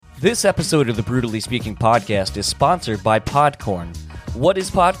This episode of the Brutally Speaking podcast is sponsored by Podcorn. What is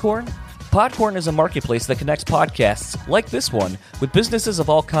Podcorn? Podcorn is a marketplace that connects podcasts, like this one, with businesses of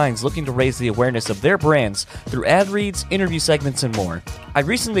all kinds looking to raise the awareness of their brands through ad reads, interview segments, and more. I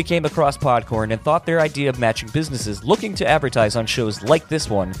recently came across Podcorn and thought their idea of matching businesses looking to advertise on shows like this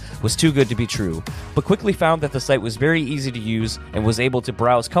one was too good to be true, but quickly found that the site was very easy to use and was able to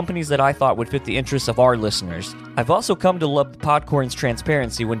browse companies that I thought would fit the interests of our listeners. I've also come to love Podcorn's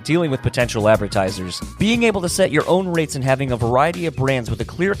transparency when dealing with potential advertisers. Being able to set your own rates and having a variety of brands with a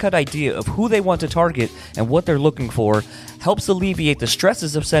clear-cut idea of who they want to target and what they're looking for helps alleviate the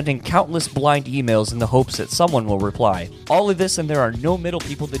stresses of sending countless blind emails in the hopes that someone will reply. All of this, and there are no middle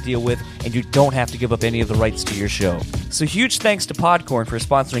people to deal with, and you don't have to give up any of the rights to your show. So huge thanks to Podcorn for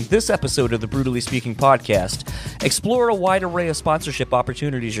sponsoring this episode of the Brutally Speaking podcast. Explore a wide array of sponsorship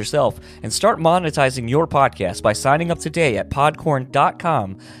opportunities yourself and start monetizing your podcast by signing up today at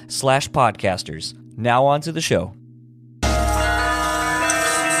podcorn.com/podcasters. Now on to the show.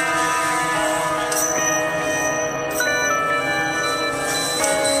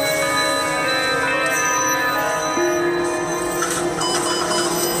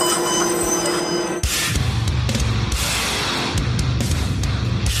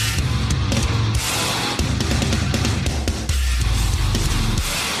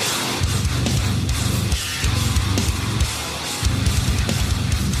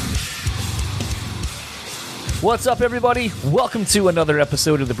 What's up, everybody? Welcome to another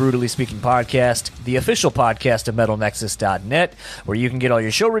episode of the Brutally Speaking podcast, the official podcast of MetalNexus.net, where you can get all your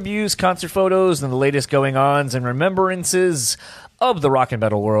show reviews, concert photos, and the latest going-ons and remembrances of the rock and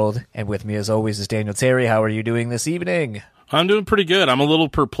metal world. And with me, as always, is Daniel Terry. How are you doing this evening? I'm doing pretty good. I'm a little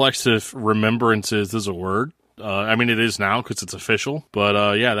perplexed if remembrances is a word. I mean, it is now because it's official,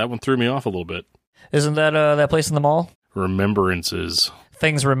 but yeah, that one threw me off a little bit. Isn't that that place in the mall? Remembrances.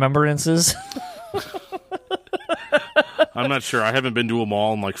 Things remembrances? I'm not sure. I haven't been to a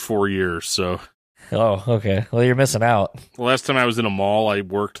mall in like 4 years, so. Oh, okay. Well, you're missing out. The last time I was in a mall, I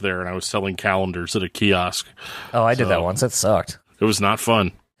worked there and I was selling calendars at a kiosk. Oh, I did that once. It sucked. It was not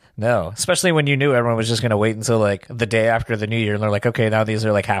fun. No, especially when you knew everyone was just going to wait until like the day after the new year, and they're like, okay, now these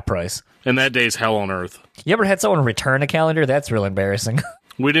are like half price. And that day's hell on earth. You ever had someone return a calendar? That's real embarrassing.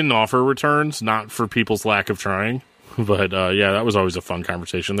 We didn't offer returns, not for people's lack of trying. But yeah, that was always a fun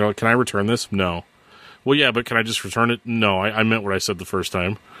conversation. They're like, can I return this? No. Well, yeah, but can I just return it? No, I meant what I said the first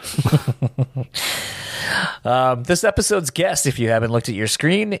time. This episode's guest, if you haven't looked at your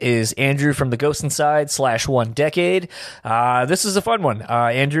screen, is Andrew from the Ghost Inside /One Decade. This is a fun one.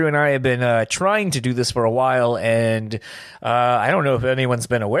 Andrew and I have been trying to do this for a while, and I don't know if anyone's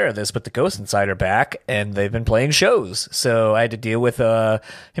been aware of this, but the Ghost Inside are back, and they've been playing shows. So I had to deal with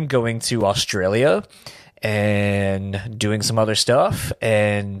him going to Australia and doing some other stuff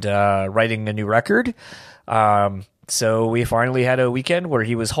and writing a new record. So we finally had a weekend where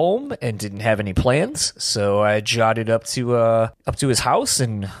he was home and didn't have any plans. So I jotted up to his house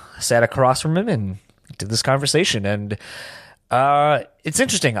and sat across from him and did this conversation. And it's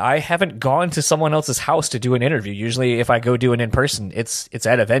interesting. I haven't gone to someone else's house to do an interview. Usually if I go do it in person, it's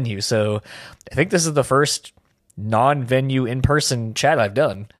at a venue. So I think this is the first non-venue in-person chat I've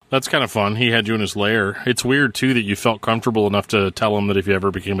done. That's kind of fun. He had you in his lair. It's weird, too, that you felt comfortable enough to tell him that if you ever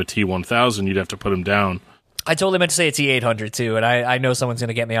became a T-1000, you'd have to put him down. I totally meant to say a T-800, too, and I know someone's going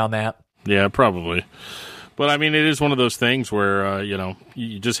to get me on that. Yeah, probably. But, I mean, it is one of those things where,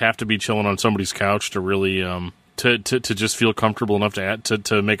 you just have to be chilling on somebody's couch to really, to just feel comfortable enough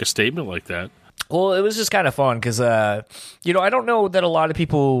to make a statement like that. Well, it was just kind of fun because, I don't know that a lot of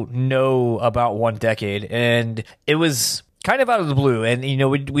people know about One Decade, and it was kind of out of the blue. And,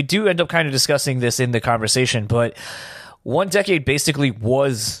 we do end up kind of discussing this in the conversation, but One Decade basically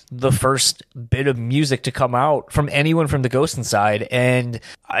was the first bit of music to come out from anyone from the Ghost Inside, and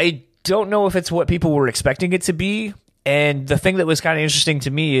I don't know if it's what people were expecting it to be. And the thing that was kind of interesting to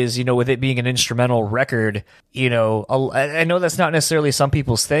me is, with it being an instrumental record, I know that's not necessarily some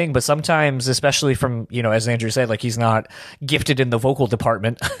people's thing, but sometimes, especially from, as Andrew said, like he's not gifted in the vocal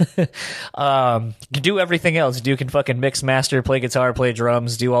department, can do everything else. You can fucking mix, master, play guitar, play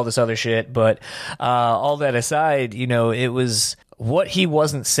drums, do all this other shit. But all that aside, it was what he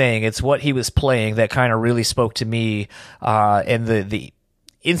wasn't saying. It's what he was playing that kind of really spoke to me, and the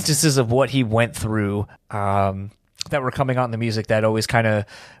instances of what he went through, that were coming out in the music that always kind of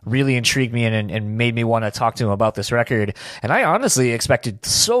really intrigued me and made me want to talk to him about this record. And I honestly expected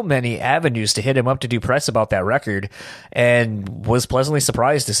so many avenues to hit him up to do press about that record, and was pleasantly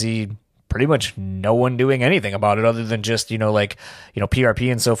surprised to see pretty much no one doing anything about it other than just,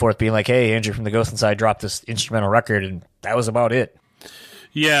 PRP and so forth being like, hey, Andrew from the Ghost Inside dropped this instrumental record, and that was about it.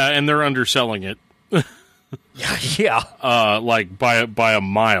 Yeah, and they're underselling it. Yeah. Like by a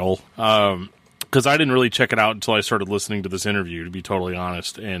mile. Because I didn't really check it out until I started listening to this interview, to be totally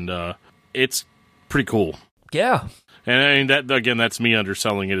honest, and it's pretty cool. Yeah. And I mean, that again, that's me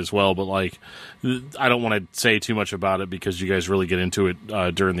underselling it as well. But like, I don't want to say too much about it because you guys really get into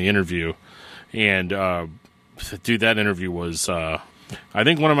it during the interview. And dude, that interview was, I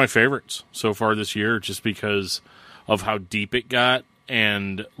think, one of my favorites so far this year, just because of how deep it got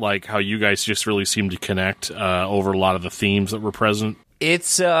and like how you guys just really seem to connect over a lot of the themes that were present.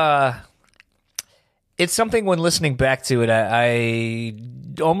 It's something when listening back to it, I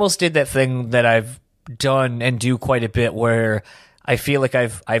almost did that thing that I've done and do quite a bit where I feel like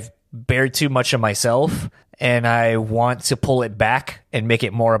I've bared too much of myself and I want to pull it back and make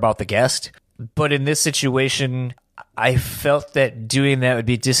it more about the guest. But in this situation, I felt that doing that would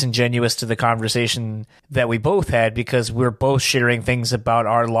be disingenuous to the conversation that we both had, because we're both sharing things about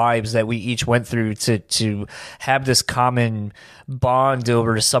our lives that we each went through to have this common bond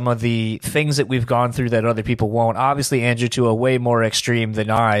over some of the things that we've gone through that other people won't. Obviously, Andrew to a way more extreme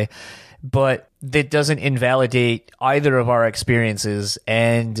than I, but that doesn't invalidate either of our experiences.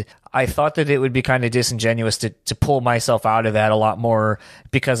 And I thought that it would be kind of disingenuous to pull myself out of that a lot more,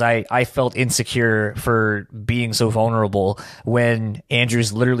 because I felt insecure for being so vulnerable when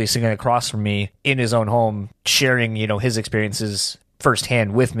Andrew's literally sitting across from me in his own home, sharing, his experiences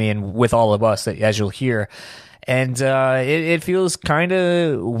firsthand with me and with all of us, that, as you'll hear. And it feels kind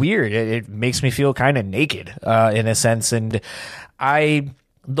of weird. It makes me feel kind of naked in a sense. And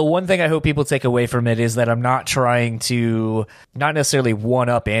the one thing I hope people take away from it is that I'm not trying to not necessarily one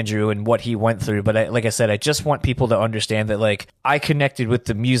up Andrew and what he went through, but like I said, I just want people to understand that like I connected with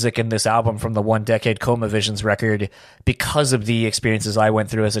the music in this album from the One Decade Coma Visions record because of the experiences I went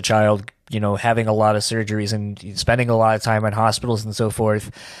through as a child, having a lot of surgeries and spending a lot of time in hospitals and so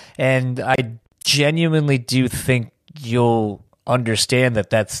forth. And I genuinely do think you'll understand that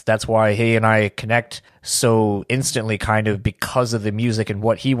that's why he and I connect so instantly, kind of because of the music and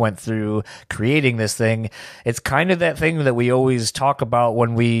what he went through creating this thing. It's kind of that thing that we always talk about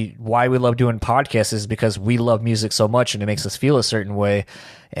why we love doing podcasts, is because we love music so much and it makes us feel a certain way.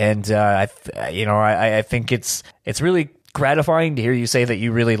 And I think it's really gratifying to hear you say that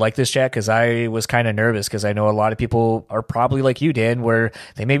you really like this, Jack, because I was kind of nervous, because I know a lot of people are probably like you, Dan, where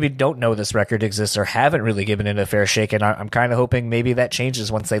they maybe don't know this record exists or haven't really given it a fair shake, and I'm kind of hoping maybe that changes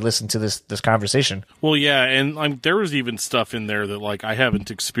once they listen to this conversation. Well, yeah, and there was even stuff in there that like I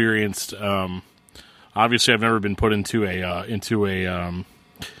haven't experienced. Obviously, I've never been put into a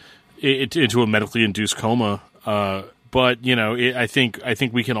medically induced coma. But I think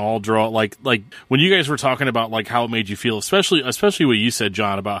we can all draw like when you guys were talking about like how it made you feel, especially what you said,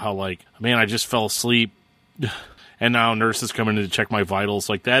 John, about how like, man, I just fell asleep, and now nurses coming in to check my vitals.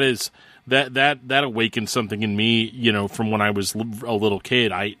 Like that awakened something in me, from when I was a little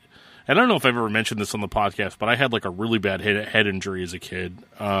kid. I don't know if I've ever mentioned this on the podcast, but I had like a really bad head injury as a kid,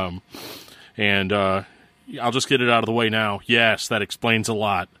 and I'll just get it out of the way now. Yes, that explains a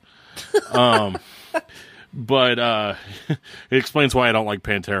lot. But it explains why I don't like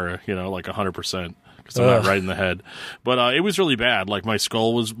Pantera, like 100%, because I'm not right in the head. But it was really bad. Like my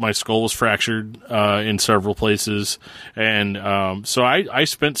skull was fractured in several places, and so I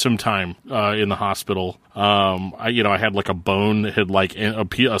spent some time in the hospital. I had like a bone that had like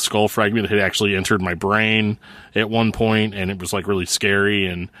a skull fragment that had actually entered my brain at one point, and it was like really scary.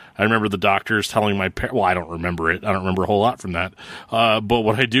 And I remember the doctors telling my well, I don't remember it. I don't remember a whole lot from that. But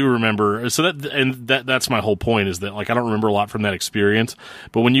what I do remember, that's my whole point, is that like I don't remember a lot from that experience.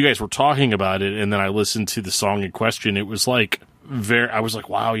 But when you guys were talking about it, and then I listened to the song in question, it was like I was like,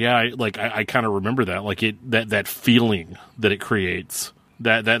 wow, yeah, I kind of remember that, like that feeling that it creates,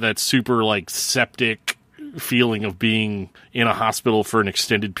 that super like septic feeling of being in a hospital for an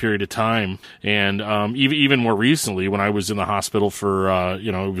extended period of time. And even more recently, when I was in the hospital for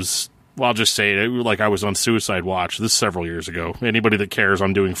it was, well, I'll just say it, like I was on suicide watch. This is several years ago. Anybody that cares,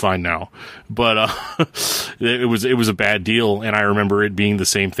 I'm doing fine now. But it was a bad deal, and I remember it being the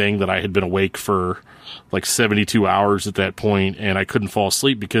same thing, that I had been awake for like 72 hours at that point, and I couldn't fall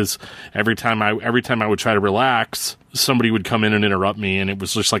asleep because every time I would try to relax, somebody would come in and interrupt me, and it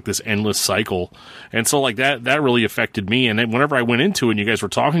was just like this endless cycle. And so like that really affected me. And then whenever I went into it and you guys were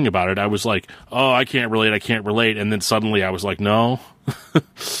talking about it, I was like, oh, I can't relate. And then suddenly I was like, no.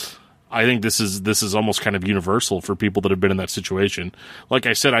 I think this is almost kind of universal for people that have been in that situation. Like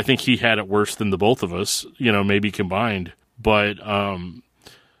I said, I think he had it worse than the both of us, maybe combined. But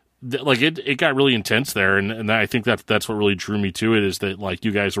like it got really intense there, and I think that's what really drew me to it, is that like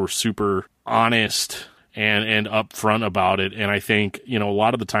you guys were super honest and upfront about it. And I think, a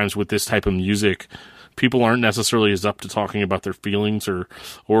lot of the times with this type of music, people aren't necessarily as up to talking about their feelings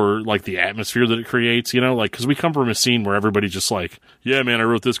or like the atmosphere that it creates, like, because we come from a scene where everybody's just like, yeah, man, I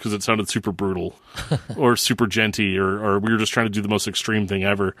wrote this because it sounded super brutal or super genty, or we were just trying to do the most extreme thing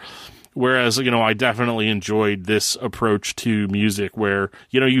ever. Whereas, I definitely enjoyed this approach to music where,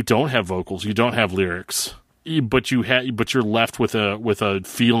 you don't have vocals, you don't have lyrics, but you're left with a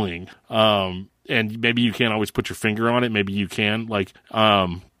feeling. And maybe you can't always put your finger on it. Maybe you can,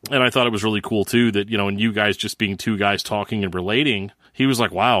 and I thought it was really cool too that, and you guys just being two guys talking and relating, he was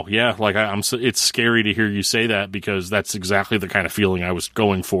like, wow, yeah, like it's scary to hear you say that, because that's exactly the kind of feeling I was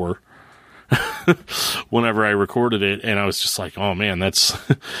going for whenever I recorded it. And I was just like, oh man, that's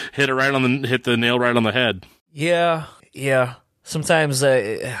hit the nail right on the head. Yeah. Sometimes,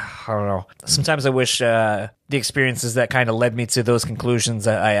 I don't know. Sometimes I wish the experiences that kind of led me to those conclusions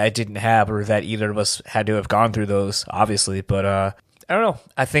that I didn't have, or that either of us had to have gone through those, obviously. But I don't know.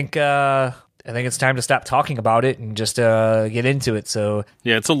 I think it's time to stop talking about it and just get into it. So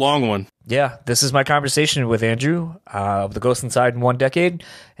yeah, it's a long one. Yeah, this is my conversation with Andrew of The Ghost Inside in 1 Decade,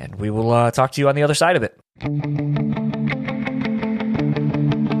 and we will talk to you on the other side of it.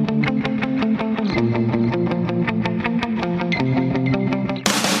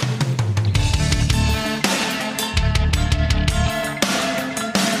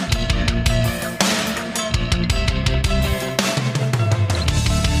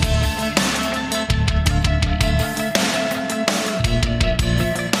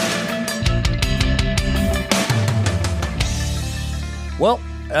 Well,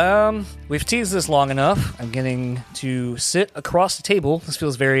 we've teased this long enough. I'm getting to sit across the table. This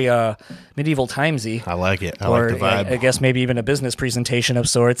feels very medieval timesy. I like it. I like the vibe. I guess maybe even a business presentation of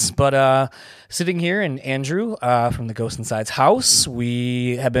sorts. But sitting here, and Andrew from The Ghost Inside's house,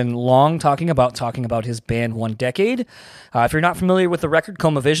 we have been long talking about his band 1 Decade. If you're not familiar with the record,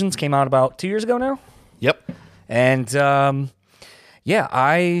 Coma Visions came out about 2 years ago now. Yep. And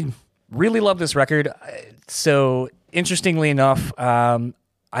I really love this record. So interestingly enough,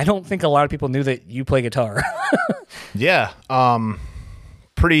 I don't think a lot of people knew that you play guitar. Yeah.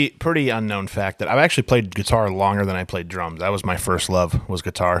 Pretty unknown fact that I've actually played guitar longer than I played drums. That was my first love, was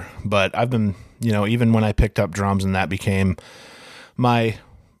guitar. But I've been, even when I picked up drums and that became my,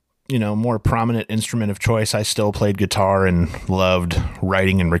 more prominent instrument of choice, I still played guitar and loved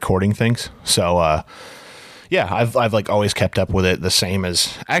writing and recording things. So, yeah, I've like always kept up with it, the same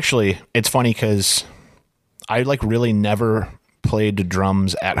as, actually, it's funny because I like really never played the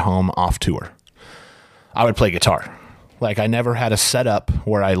drums at home off tour. I would play guitar. Like, I never had a setup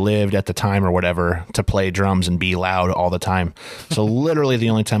where I lived at the time or whatever to play drums and be loud all the time. So literally the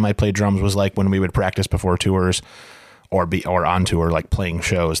only time I played drums was like when we would practice before tours or on tour, like playing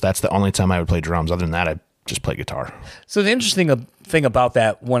shows. That's the only time I would play drums. Other than that, I just play guitar. So the interesting thing about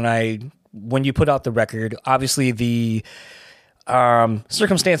that, when you put out the record, obviously the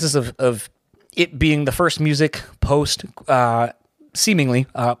circumstances of it being the first music seemingly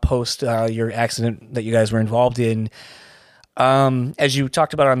post your accident that you guys were involved in, as you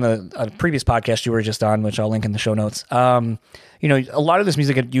talked about on the previous podcast you were just on, which I'll link in the show notes. A lot of this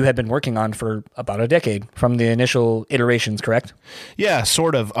music you had been working on for about a decade from the initial iterations, correct? Yeah,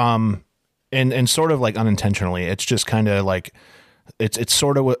 sort of. And sort of like unintentionally. It's just kind of like it's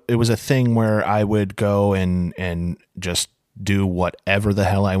sort of it was a thing where I would go and just do whatever the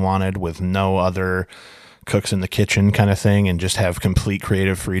hell I wanted with no other cooks in the kitchen kind of thing, and just have complete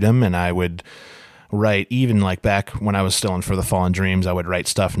creative freedom. And I would write, even like back when I was still in For the Fallen Dreams, I would write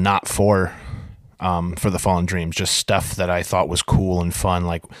stuff not for the Fallen Dreams, just stuff that I thought was cool and fun,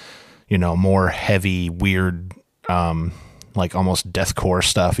 like, more heavy, weird, like almost deathcore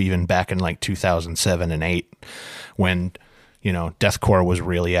stuff, even back in like 2007 and 8 when deathcore was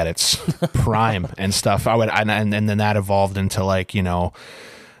really at its prime and stuff. And then that evolved into like,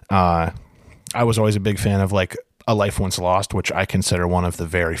 I was always a big fan of like A Life Once Lost, which I consider one of the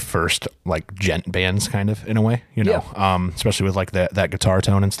very first like gent bands, kind of, in a way, especially with like that guitar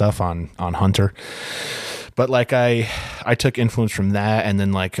tone and stuff on Hunter. But like I took influence from that, and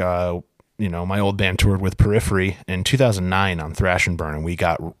then like my old band toured with Periphery in 2009 on Thrash and Burn, and we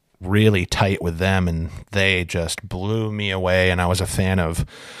got really tight with them, and they just blew me away. And I was a fan of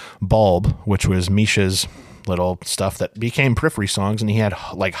Bulb, which was Misha's little stuff that became Periphery songs, and he had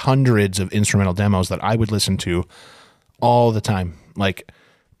like hundreds of instrumental demos that I would listen to all the time. Like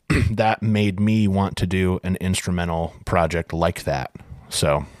that made me want to do an instrumental project like that.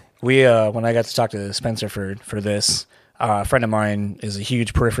 So we when I got to talk to Spencer for this, a friend of mine is a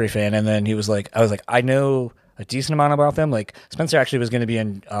huge Periphery fan, and then I was like, I know a decent amount about them. Like Spencer actually was going to be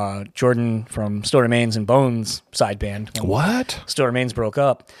in Jordan from Still Remains and Bones side band. What? Still Remains broke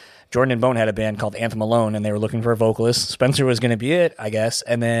up. Jordan and Bone had a band called Anthem Alone, and they were looking for a vocalist. Spencer was going to be it, I guess.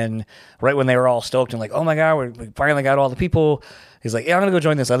 And then right when they were all stoked and like, oh my God, we finally got all the people, he's like, yeah, I'm going to go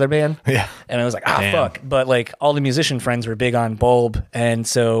join this other band. Yeah. And I was like, Damn. fuck. But like all the musician friends were big on Bulb. And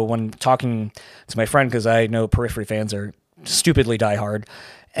so when talking to my friend, because I know Periphery fans are stupidly diehard,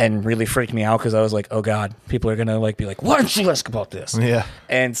 and really freaked me out because I was like, oh God, people are going to like be like, why don't you ask about this? Yeah.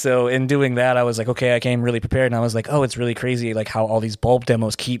 And so in doing that, I was like, okay, I came really prepared. And I was like, oh, it's really crazy like how all these Bulb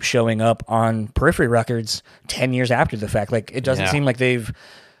demos keep showing up on Periphery Records 10 years after the fact. Like it doesn't seem like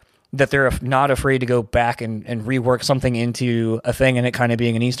they're not afraid to go back and rework something into a thing and it kind of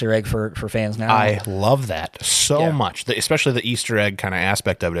being an Easter egg for fans now. I love that so much, especially the Easter egg kind of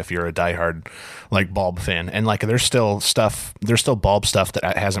aspect of it if you're a diehard like Bulb fan. And like there's still Bulb stuff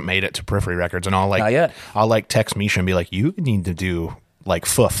that hasn't made it to Periphery Records, and I'll like text Misha and be like, you need to do like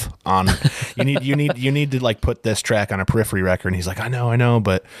Foof on you need to like put this track on a Periphery record. And he's like, I know,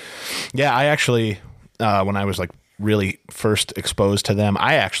 but yeah, I actually when I was like really first exposed to them,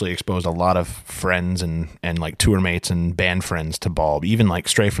 I actually exposed a lot of friends and like tour mates and band friends to Bulb, even like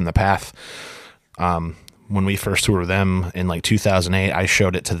Stray from the Path. When we first toured with them in like 2008, I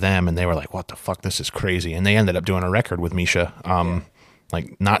showed it to them and they were like, what the fuck, this is crazy. And they ended up doing a record with Misha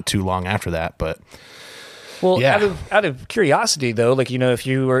like not too long after that. But well, out of curiosity though, like, you know, if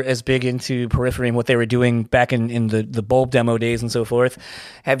you were as big into Periphery and what they were doing back in the Bulb demo days and so forth,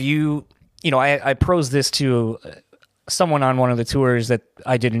 have you know, I prosed this to someone on one of the tours that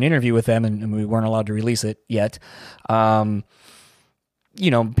I did an interview with them, and we weren't allowed to release it yet. You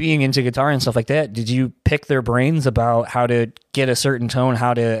know, being into guitar and stuff like that, did you pick their brains about how to get a certain tone,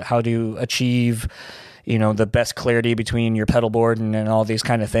 how to achieve, you know, the best clarity between your pedal board and all these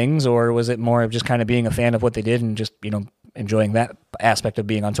kind of things? Or was it more of just kind of being a fan of what they did and just, you know, enjoying that aspect of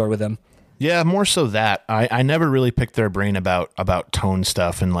being on tour with them? Yeah, more so that. I never really picked their brain about tone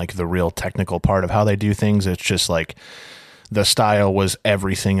stuff and like the real technical part of how they do things. It's just like the style was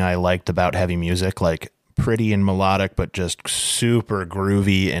everything I liked about heavy music, like pretty and melodic, but just super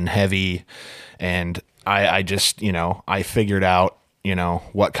groovy and heavy. And I just, you know, I figured out, you know,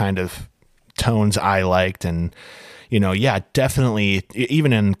 what kind of tones I liked. And, you know, yeah, definitely,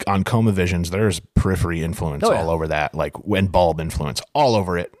 even on Coma Visions, there's Periphery influence all over that, like when Bulb influence all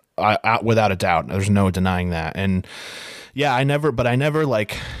over it. Without a doubt, there's no denying that. And yeah, I never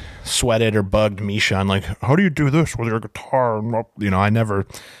like sweated or bugged Misha on like, how do you do this with your guitar? You know, I never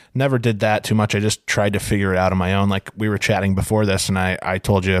did that too much. I just tried to figure it out on my own. Like we were chatting before this, and I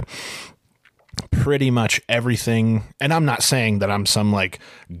told you pretty much everything. And I'm not saying that I'm some like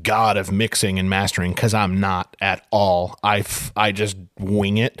god of mixing and mastering, because I'm not at all. I just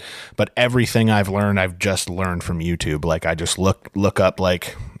wing it. But everything I've learned, I've just learned from YouTube. Like I just look up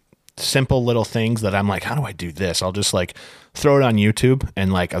like simple little things that I'm like, how do I do this? I'll just like throw it on YouTube,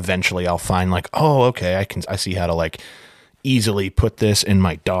 and like eventually I'll find like, oh, okay, I see how to like easily put this in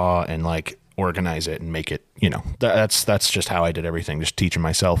my DAW and like organize it and make it, you know, that's just how I did everything, just teaching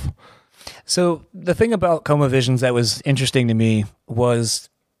myself. So the thing about Coma Visions that was interesting to me was,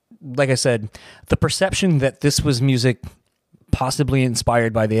 like I said, the perception that this was music possibly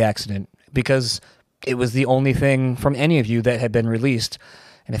inspired by The Accident, because it was the only thing from any of you that had been released.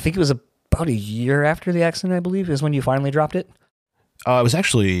 And I think it was about a year after The Accident, I believe, is when you finally dropped it. It was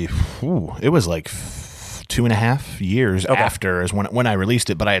actually, it was like 2.5 years after is when I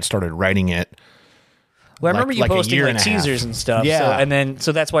released it, but I had started writing it. Well, I remember you posting like teasers and stuff. Yeah.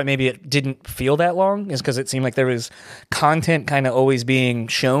 So that's why maybe it didn't feel that long, is because it seemed like there was content kind of always being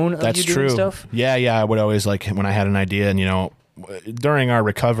shown of you doing stuff. Yeah. I would always like, when I had an idea, and, you know, during our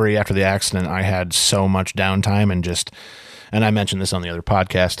recovery after the accident, I had so much downtime and I mentioned this on the other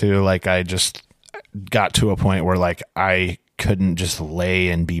podcast too. Like I just got to a point where like I couldn't just lay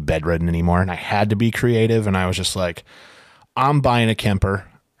and be bedridden anymore, and I had to be creative. And I was just like, I'm buying a Kemper,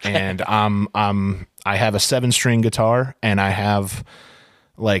 and I have a 7-string guitar, and I have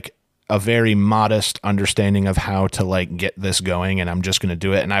like a very modest understanding of how to like get this going, and I'm just going to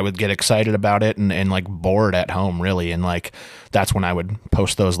do it. And I would get excited about it and like bored at home really. And like, that's when I would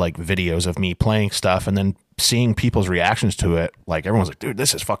post those like videos of me playing stuff, and then seeing people's reactions to it. Like everyone's like, dude,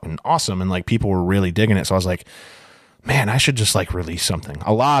 this is fucking awesome. And like people were really digging it. So I was like, man, I should just like release something.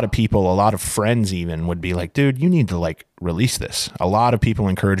 A lot of people, a lot of friends even would be like, dude, you need to like release this. A lot of people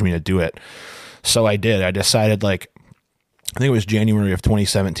encouraged me to do it. So I did. I decided like, I think it was January of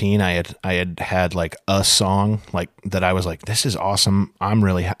 2017. I had like a song like that. I was like, this is awesome. I'm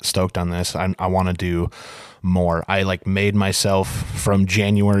really stoked on this. I want to do more. I like made myself from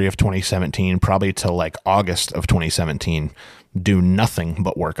January of 2017, probably till like August of 2017, do nothing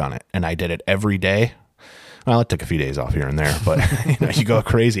but work on it. And I did it every day. Well, it took a few days off here and there, but you go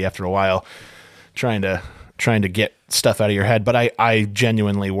crazy after a while trying to get stuff out of your head. But I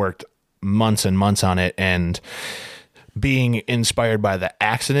genuinely worked months and months on it, and being inspired by the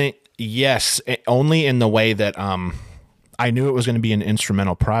accident, yes, only in the way that I knew it was going to be an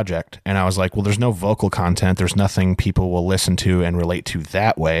instrumental project, and I was like, well, there's no vocal content, there's nothing people will listen to and relate to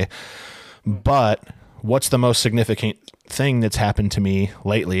that way. But what's the most significant thing that's happened to me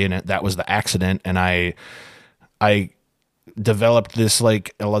lately? And that was the accident, and I developed this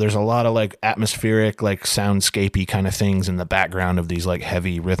like, there's a lot of like atmospheric, like soundscapey kind of things in the background of these like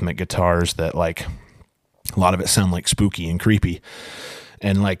heavy rhythmic guitars that like a lot of it sound like spooky and creepy,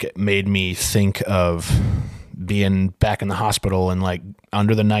 and like it made me think of being back in the hospital and like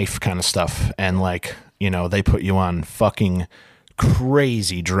under the knife kind of stuff. And like, they put you on fucking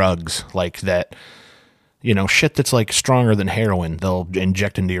crazy drugs like that, shit that's like stronger than heroin, they'll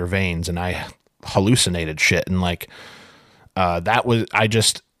inject into your veins. And I hallucinated shit. And like, I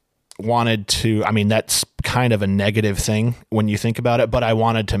just wanted to, that's kind of a negative thing when you think about it, but I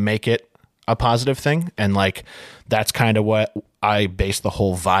wanted to make it a positive thing. And like, that's kind of what I based the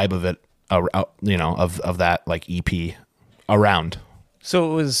whole vibe of it, of that like EP around.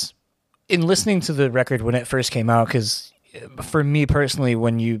 So it was in listening to the record when it first came out, because for me personally,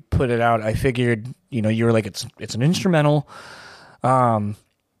 when you put it out, I figured, you were like, it's an instrumental. I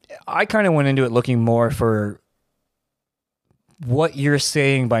kind of went into it looking more for what you're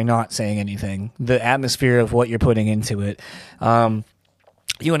saying by not saying anything, the atmosphere of what you're putting into it.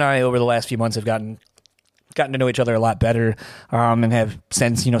 You and I over the last few months have gotten to know each other a lot better, and have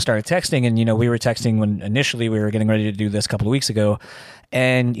since, started texting. And, we were texting when initially we were getting ready to do this a couple of weeks ago.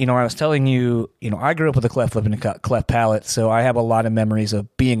 And, I was telling you, I grew up with a cleft lip and a cleft palate. So I have a lot of memories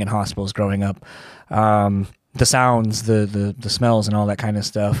of being in hospitals growing up. The sounds, the smells and all that kind of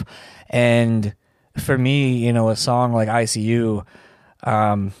stuff. And for me, a song like ICU,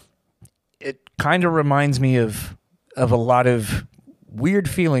 it kind of reminds me of a lot of weird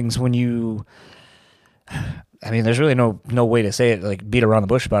feelings when you, there's really no way to say it, like beat around the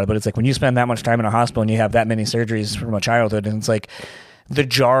bush about it, but it's like when you spend that much time in a hospital and you have that many surgeries from a childhood, and it's like the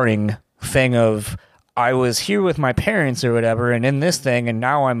jarring thing of, I was here with my parents or whatever, and in this thing, and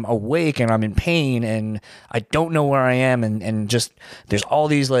now I'm awake and I'm in pain and I don't know where I am, and just there's all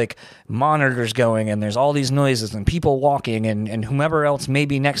these like monitors going, and there's all these noises and people walking, and whomever else may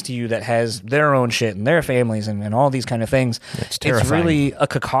be next to you that has their own shit and their families and all these kind of things. It's terrifying. It's really a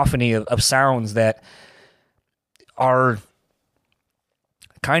cacophony of sounds that are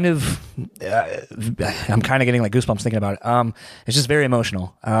kind of, I'm kind of getting like goosebumps thinking about it. It's just very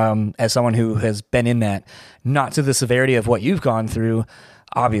emotional. As someone who has been in that, not to the severity of what you've gone through,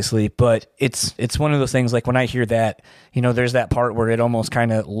 obviously, but it's one of those things, like when I hear that, there's that part where it almost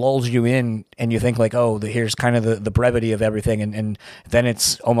kind of lulls you in and you think like, oh, here's kind of the brevity of everything. And then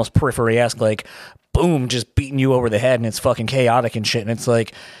it's almost periphery-esque, like boom, just beating you over the head, and it's fucking chaotic and shit. And it's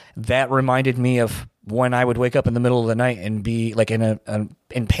like, that reminded me of when I would wake up in the middle of the night and be like in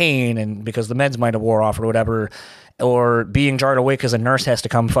pain, and because the meds might have wore off or whatever, or being jarred awake because a nurse has to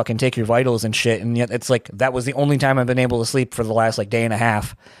come fucking take your vitals and shit. And yet it's like, that was the only time I've been able to sleep for the last like day and a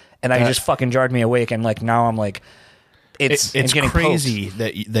half. And that just fucking jarred me awake. And like, now I'm like, it's crazy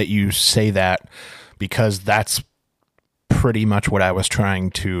that you say that, because that's pretty much what I was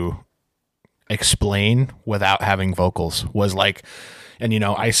trying to explain without having vocals, was like, and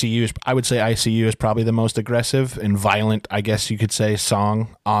I would say ICU is probably the most aggressive and violent, I guess you could say,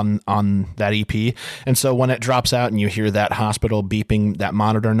 song on that EP. And so when it drops out and you hear that hospital beeping, that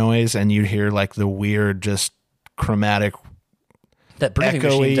monitor noise, and you hear like the weird, just chromatic, that breathing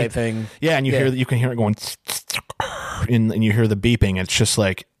echoey machine type thing. Yeah, and you can hear it going, and you hear the beeping. It's just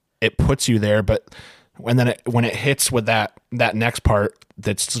like, it puts you there. But when it hits with that next part,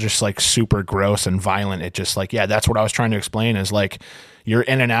 that's just like super gross and violent, it just like, yeah, that's what I was trying to explain, is like, you're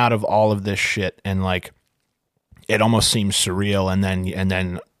in and out of all of this shit, and like, it almost seems surreal, and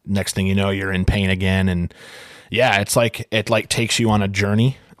then next thing you know, you're in pain again. And yeah, it's like, it like takes you on a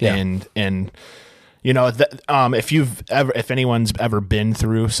journey. Yeah. And if anyone's ever been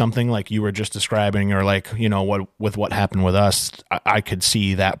through something like you were just describing, or like, what happened with us, I could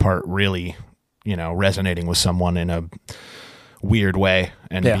see that part really, resonating with someone in a weird way,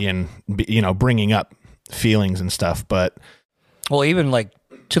 and being, bringing up feelings and stuff. But well, even like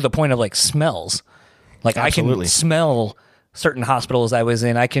to the point of like smells, like absolutely. I can smell certain hospitals I was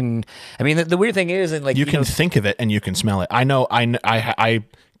in. I mean, the weird thing is, and like you can think of it and you can smell it. I know.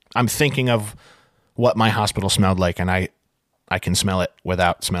 I'm thinking of what my hospital smelled like, and I can smell it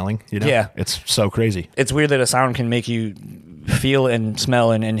without smelling. You know? Yeah. It's so crazy. It's weird that a sound can make you feel and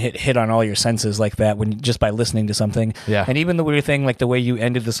smell and hit on all your senses like that when just by listening to something. Yeah. And even the weird thing, like the way you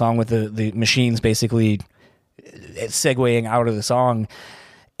ended the song with the machines basically segueing out of the song.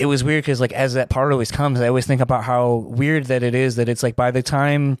 It was weird because, like, as that part always comes, I always think about how weird that it is that it's like by the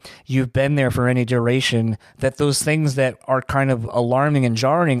time you've been there for any duration, that those things that are kind of alarming and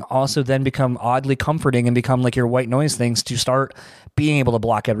jarring also then become oddly comforting and become like your white noise things to start being able to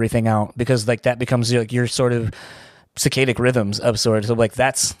block everything out, because like that becomes like your sort of circadian rhythms of sorts. So like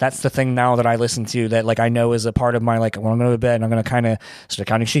that's the thing now that I listen to that like I know is a part of my, like, when I'm going to bed, I'm going to kind of start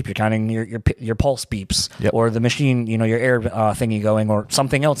counting sheep. You're counting your pulse beeps. Yep. Or the machine, you know, your air thingy going, or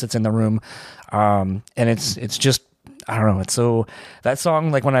something else that's in the room. And it's just, I don't know. It's so, that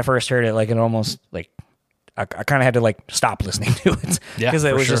song, like when I first heard it, like it almost like I kind of had to like stop listening to it, because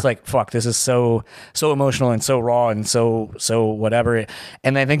it was just like, fuck, this is so emotional and so raw and so whatever.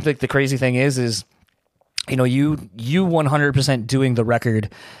 And I think like the crazy thing is you know, you 100% doing the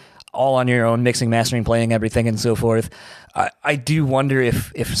record all on your own, mixing, mastering, playing everything and so forth. I do wonder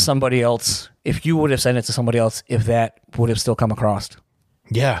if somebody else, if you would have sent it to somebody else, if that would have still come across.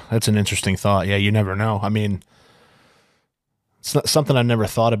 Yeah, that's an interesting thought. Yeah, you never know. I mean, it's not something I've never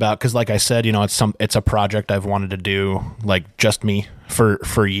thought about, because like I said, you know, it's a project I've wanted to do, like just me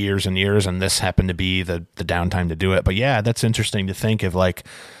for years and years, and this happened to be the downtime to do it. But yeah, that's interesting to think of, like,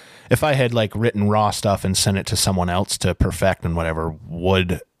 if I had like written raw stuff and sent it to someone else to perfect and whatever,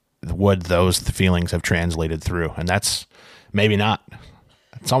 would those feelings have translated through? And that's maybe not.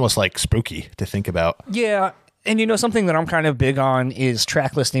 It's almost like spooky to think about. Yeah. And you know, something that I'm kind of big on is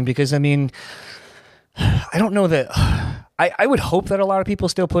track listing, because I mean, I don't know that I would hope that a lot of people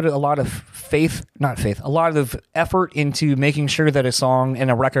still put a lot of a lot of effort into making sure that a song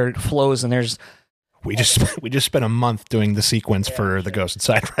and a record flows, and there's, We just spent a month doing the sequence for the Ghost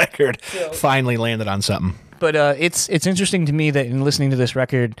Inside record. Finally landed on something. But it's interesting to me that in listening to this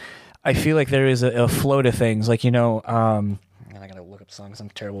record, I feel like there is a flow to things. Like, you know, and I gotta look up songs.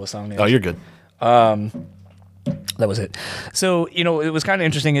 I'm terrible with song names. Oh, you're good. That was it. So, you know, it was kind of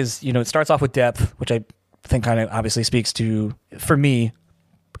interesting is, you know, it starts off with depth, which I think kind of obviously speaks to, for me,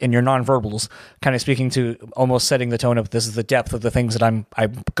 in your nonverbals, kind of speaking to almost setting the tone of this is the depth of the things that I'm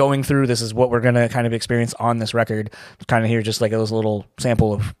going through. This is what we're going to kind of experience on this record. Kind of hear just like a little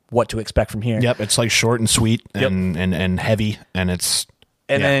sample of what to expect from here. Yep, it's like short and sweet and heavy, and it's.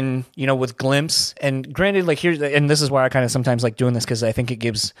 And then, you know, with Glimpse, and granted, like here's, and this is why I kind of sometimes like doing this, because I think it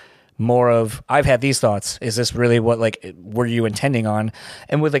gives more of, I've had these thoughts. Is this really what, like, were you intending on?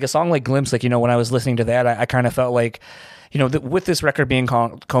 And with like a song like Glimpse, like, you know, when I was listening to that, I kind of felt like, you know, with this record being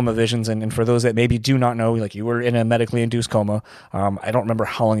called Coma Visions, and for those that maybe do not know, like, you were in a medically induced coma. I don't remember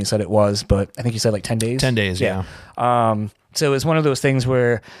how long you said it was, but I think you said like 10 days. 10 days, yeah. So it's one of those things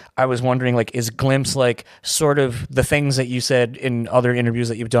where I was wondering, like, is Glimpse like sort of the things that you said in other interviews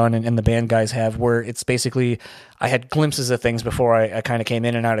that you've done and the band guys have, where it's basically, I had glimpses of things before I kind of came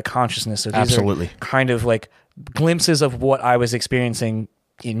in and out of consciousness. So these Absolutely. are kind of like glimpses of what I was experiencing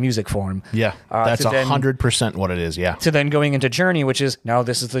in music form. Yeah, that's 100% what it is, yeah. To then going into Journey, which is, now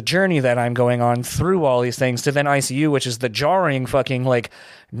this is the journey that I'm going on through all these things, to then ICU, which is the jarring fucking, like,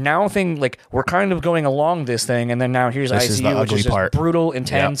 now thing, like, we're kind of going along this thing, and then now here's This ICU, is the which is ugly just part. brutal,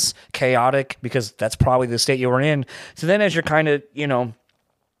 intense, chaotic, because that's probably the state you were in. So then as you're kind of, you know,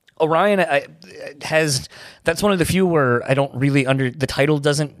 Orion has, that's one of the few where I don't really the title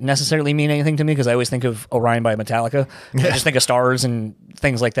doesn't necessarily mean anything to me, because I always think of Orion by Metallica. I just think of stars and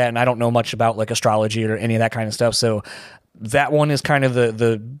things like that, and I don't know much about like astrology or any of that kind of stuff. So that one is kind of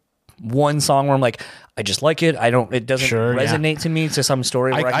the one song where I'm like, I just like it. It doesn't resonate to me to some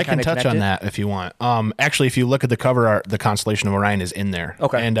story where I can touch on that if you want. Actually, if you look at the cover art, the constellation of Orion is in there.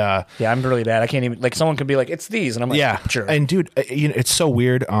 Okay. And yeah, I'm really bad. I can't even, like, someone could be like, it's these, and I'm like, yeah, sure. And dude, you know, it's so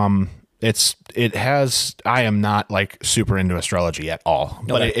weird. I am not like super into astrology at all,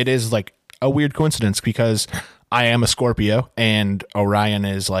 but it is like a weird coincidence, because I am a Scorpio, and Orion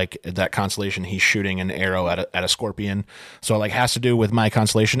is like that constellation. He's shooting an arrow at a scorpion, so it like has to do with my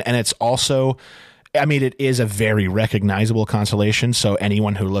constellation. And it's also, I mean, it is a very recognizable constellation, so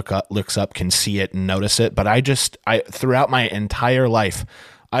anyone who looks up can see it and notice it. But I throughout my entire life,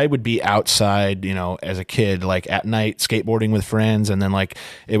 I would be outside, you know, as a kid, like at night skateboarding with friends, and then like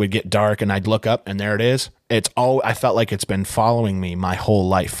it would get dark and I'd look up and there it is. I felt like it's been following me my whole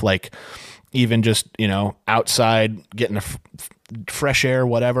life. Like, even just, you know, outside getting fresh air,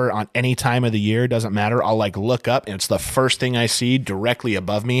 whatever, on any time of the year, doesn't matter. I'll like look up and it's the first thing I see directly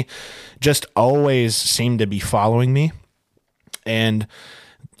above me. Just always seem to be following me. And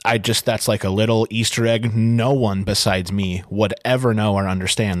that's like a little Easter egg no one besides me would ever know or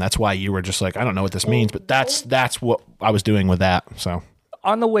understand. That's why you were just like, I don't know what this means, but that's what I was doing with that. So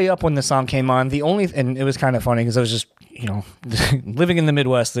on the way up when the song came on, and it was kind of funny because I was just, living in the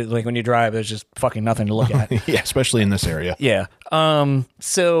Midwest, like when you drive, there's just fucking nothing to look at. yeah, especially in this area. Yeah.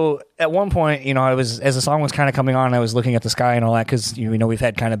 So at one point, as the song was kind of coming on, I was looking at the sky and all that because, we've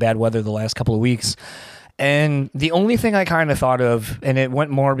had kind of bad weather the last couple of weeks. And the only thing I kind of thought of, and it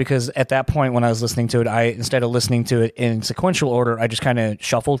went more because at that point when I was listening to it, instead of listening to it in sequential order, I just kind of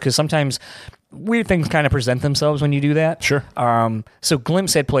shuffled because sometimes weird things kind of present themselves when you do that. Sure. So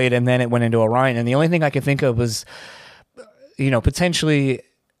Glimpse had played and then it went into Orion. And the only thing I could think of was, potentially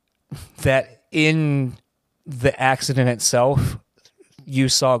that in the accident itself, you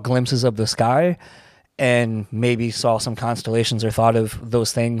saw glimpses of the sky and maybe saw some constellations or thought of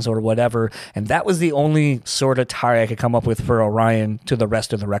those things or whatever. And that was the only sort of tie I could come up with for Orion to the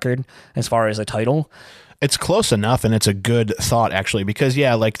rest of the record as far as a title. It's close enough, and it's a good thought, actually, because,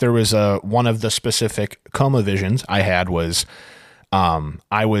 like there was one of the specific coma visions I had was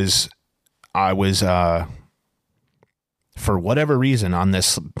I was for whatever reason on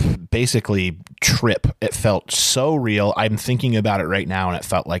this basically trip, it felt so real. I'm thinking about it right now and it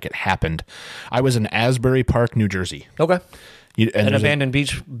felt like it happened. I was in Asbury Park, New Jersey. Okay. An abandoned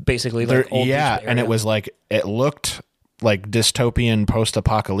beach, basically. Like old beach area. And it was like, it looked like dystopian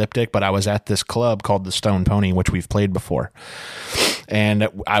post-apocalyptic, but I was at this club called the Stone Pony, which we've played before. And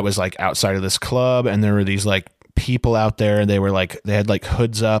I was like outside of this club and there were these like people out there. They had like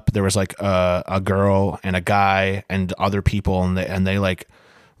hoods up. There was like a girl and a guy and other people, and they like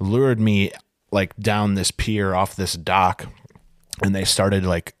lured me like down this pier off this dock, and they started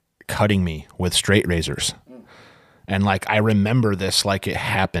like cutting me with straight razors. And like I remember this like it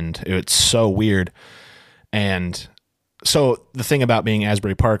happened. It's so weird. And so the thing about being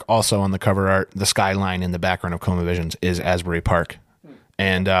Asbury Park, also on the cover art, the skyline in the background of Coma Visions is Asbury Park.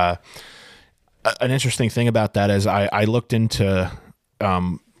 And an interesting thing about that is I looked into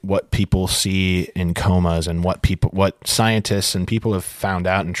what people see in comas and what scientists and people have found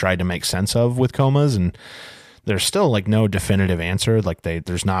out and tried to make sense of with comas, and there's still like no definitive answer. Like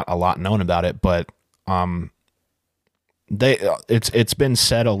there's not a lot known about it, but it's been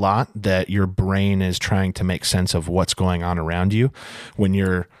said a lot that your brain is trying to make sense of what's going on around you when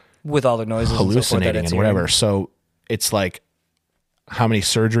you're with all the noises hallucinating and whatever. So it's like, how many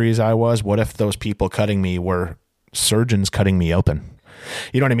surgeries I was, what if those people cutting me were surgeons cutting me open?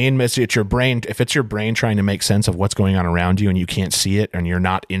 You know what I mean? It's your brain. If it's your brain trying to make sense of what's going on around you and you can't see it and you're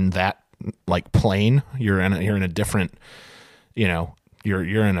not in that like plane, you're in a different,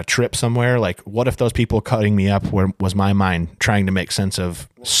 you're in a trip somewhere. Like what if those people cutting me up was my mind trying to make sense of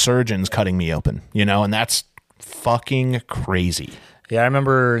surgeons cutting me open, and that's fucking crazy. Yeah. I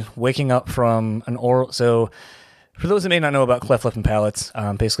remember waking up from an oral. So for those that may not know about cleft lip and palates,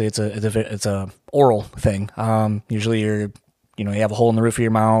 basically it's a oral thing. Usually you have a hole in the roof of your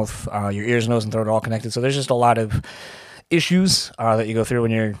mouth, your ears, nose, and throat are all connected. So there's just a lot of issues that you go through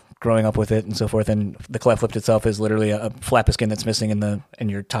when you're growing up with it and so forth. And the cleft lip itself is literally a flap of skin that's missing in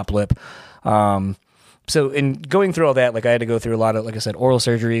your top lip. So in going through all that, like I had to go through a lot of, like I said, oral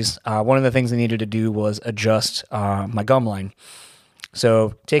surgeries. One of the things they needed to do was adjust my gum line.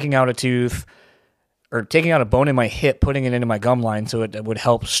 So taking out a tooth, or taking out a bone in my hip, putting it into my gum line so it would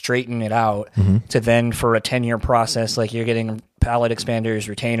help straighten it out, to then for a 10-year process, like you're getting palate expanders,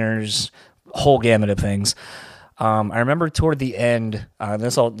 retainers, whole gamut of things. I remember toward the end,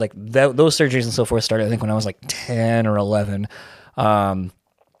 those surgeries and so forth started, I think, when I was like 10 or 11. I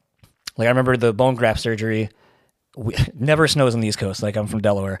remember the bone graft surgery. Never snows on the East Coast. Like I'm from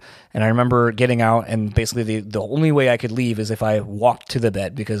Delaware, and I remember getting out, and basically the only way I could leave is if I walked to the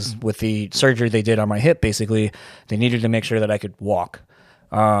bed, because with the surgery they did on my hip, basically they needed to make sure that I could walk.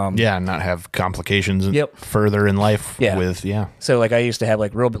 And not have complications further in life. So like I used to have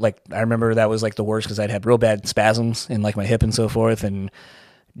like I remember that was like the worst because I'd had real bad spasms in like my hip and so forth, and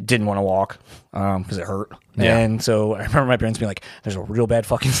didn't want to walk because it hurt. Yeah. And so I remember my parents being like, there's a real bad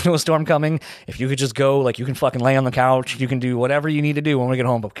fucking snowstorm coming. If you could just go, like you can fucking lay on the couch, you can do whatever you need to do when we get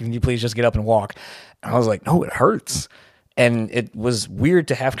home, but can you please just get up and walk? And I was like, no, it hurts. And it was weird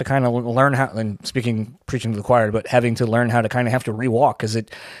to have to kind of learn how, and preaching to the choir, but having to learn how to kind of have to rewalk, because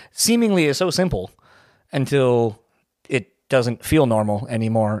it seemingly is so simple until it doesn't feel normal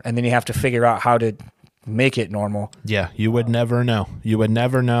anymore. And then you have to figure out how to make it normal. Yeah, you would never know. You would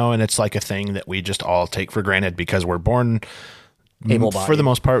never know, and it's like a thing that we just all take for granted because we're born able-bodied. for the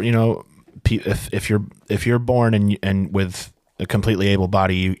most part, if you're born and with a completely able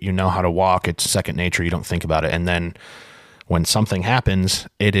body, you know how to walk. It's second nature. You don't think about it. And then when something happens,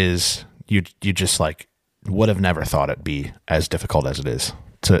 it is, you just like would have never thought it'd be as difficult as it is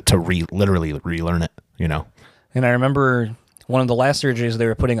to literally relearn it, And I remember one of the last surgeries, they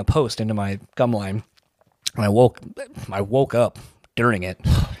were putting a post into my gum line. And I woke up during it.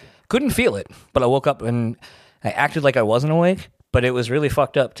 Couldn't feel it, but I woke up and I acted like I wasn't awake, but it was really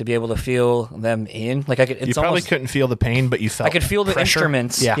fucked up to be able to feel them in. Like I could, you probably couldn't feel the pain, but you felt I could feel the pressure.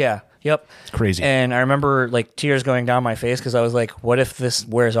 instruments. Yeah. Yeah. Yep. It's crazy. And I remember like tears going down my face because I was like, what if this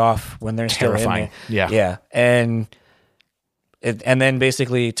wears off when they're Terrifying. still in me? Yeah. Yeah. And then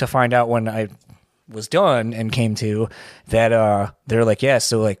basically to find out when I was done and came to that, they're like, yeah,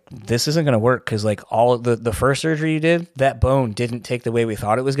 so like this isn't going to work because like all of the first surgery you did, that bone didn't take the way we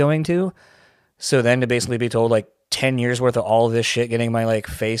thought it was going to. So then to basically be told like 10 years worth of all of this shit, getting my like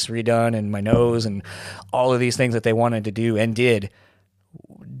face redone and my nose and all of these things that they wanted to do and didn't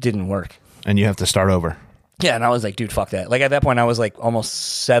work. And you have to start over. Yeah, and I was like, dude, fuck that. Like at that point, I was like almost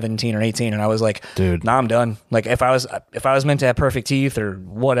 17 or 18, and I was like, dude, nah, I'm done. Like if I was meant to have perfect teeth or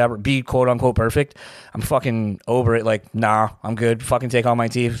whatever, be quote unquote perfect, I'm fucking over it. Like, nah, I'm good. Fucking take all my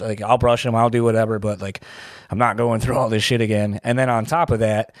teeth. Like I'll brush them, I'll do whatever, but like I'm not going through all this shit again. And then on top of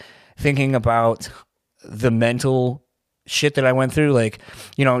that, thinking about the mental shit that I went through, like,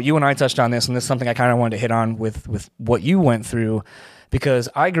 you and I touched on this, and this is something I kind of wanted to hit on with what you went through, because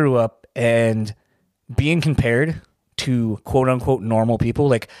I grew up and being compared to quote unquote normal people,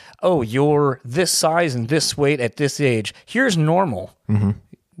 like, oh, you're this size and this weight at this age. Here's normal. Mm-hmm.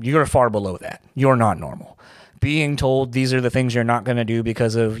 You're far below that. You're not normal. Being told these are the things you're not going to do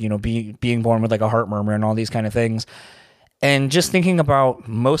because of, being born with like a heart murmur and all these kind of things. And just thinking about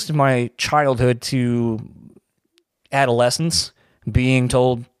most of my childhood to adolescence, being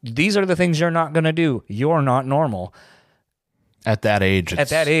told these are the things you're not going to do. You're not normal. At that age,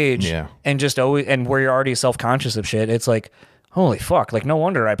 yeah. And just always, and where you're already self-conscious of shit, it's like, holy fuck, like no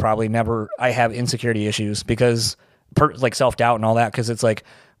wonder I have insecurity issues because like self-doubt and all that, because it's like,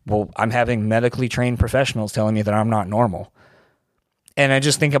 well, I'm having medically trained professionals telling me that I'm not normal. And I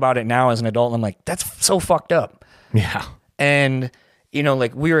just think about it now as an adult, and I'm like, that's so fucked up. Yeah. And,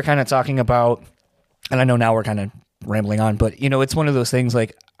 like we were kind of talking about, and I know now we're kind of rambling on, but, it's one of those things,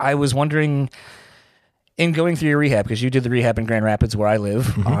 like I was wondering, in going through your rehab, because you did the rehab in Grand Rapids where I live,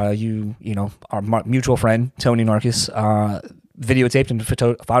 mm-hmm. Our mutual friend, Tony Narkis, videotaped and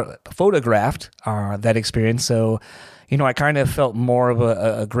photographed that experience. So, I kind of felt more of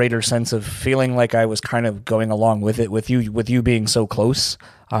a greater sense of feeling like I was kind of going along with it, with you being so close.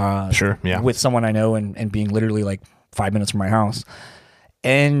 Sure, yeah. With someone I know and being literally like 5 minutes from my house.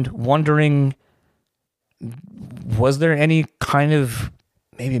 And wondering, was there any kind of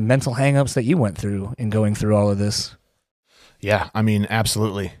maybe mental hangups that you went through in going through all of this? Yeah, I mean,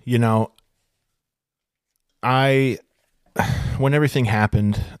 absolutely. When everything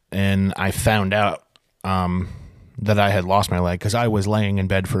happened and I found out that I had lost my leg, because I was laying in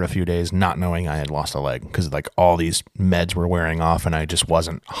bed for a few days not knowing I had lost a leg, because like all these meds were wearing off and I just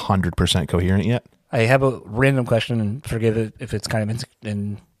wasn't 100% coherent yet. I have a random question, and forgive it if it's kind of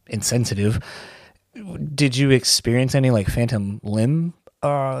insensitive. Did you experience any like phantom limb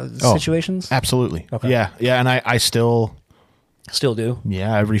situations? Absolutely. Okay. Yeah. And I still do.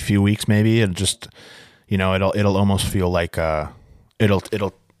 Yeah. Every few weeks, maybe it just, it'll almost feel like, it'll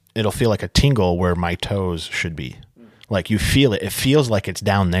feel like a tingle where my toes should be. Like you feel it. It feels like it's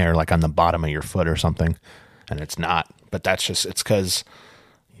down there, like on the bottom of your foot or something. And it's not, but it's cause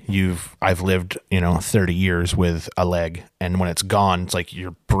I've lived, 30 years with a leg, and when it's gone, it's like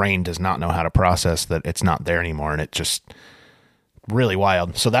your brain does not know how to process that it's not there anymore. And it just, really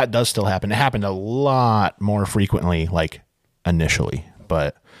wild. So that does still happen. It happened a lot more frequently, like initially,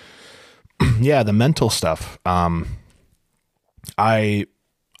 but yeah, the mental stuff. I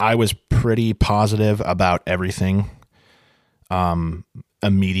was pretty positive about everything,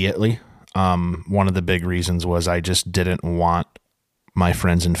 immediately. One of the big reasons was I just didn't want my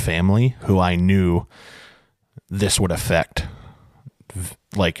friends and family, who I knew this would affect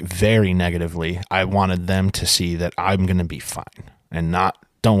like very negatively. I wanted them to see that I'm going to be fine and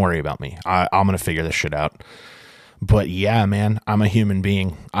don't worry about me. I'm going to figure this shit out. But yeah, man, I'm a human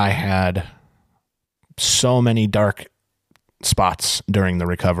being. I had so many dark spots during the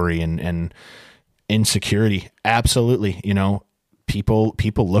recovery and insecurity. Absolutely.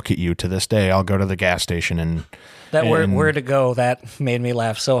 people look at you to this day. I'll go to the gas station and Where to Go, that made me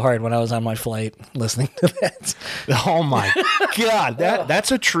laugh so hard when I was on my flight listening to that. oh my God,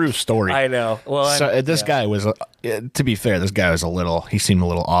 that's a true story. I know. Well, So this guy was, to be fair, this guy was he seemed a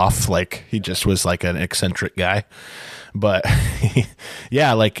little off. Like he just was like an eccentric guy. But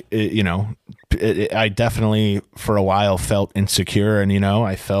yeah, like, I definitely for a while felt insecure, and,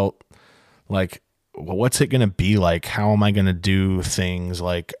 I felt like, well, what's it going to be like? How am I going to do things?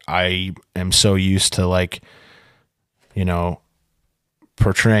 Like, I am so used to, like,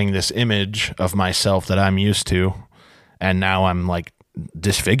 portraying this image of myself that I'm used to, and now I'm like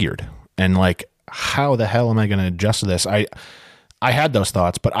disfigured, and like, how the hell am I going to adjust to this? I had those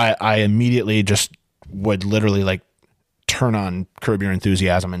thoughts, but I immediately just would literally like turn on Curb Your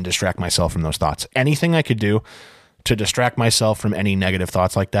Enthusiasm and distract myself from those thoughts. Anything I could do to distract myself from any negative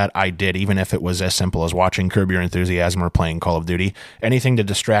thoughts like that, I did, even if it was as simple as watching Curb Your Enthusiasm or playing Call of Duty. Anything to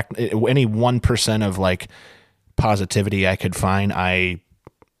distract, any 1% of like positivity I could find, I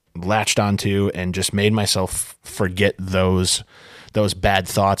latched onto and just made myself forget those bad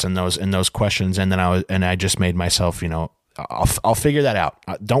thoughts and those questions. And then I just made myself, I'll figure that out.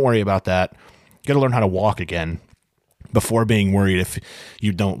 Don't worry about that. Got to learn how to walk again before being worried if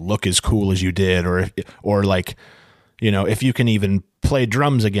you don't look as cool as you did, or like, if you can even play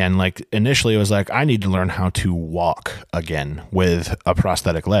drums again. Like initially it was like, I need to learn how to walk again with a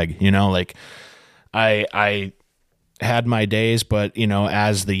prosthetic leg, like I had my days, but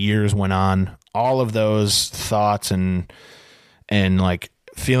as the years went on, all of those thoughts and like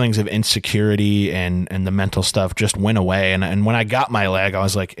feelings of insecurity and the mental stuff just went away. And when I got my leg, I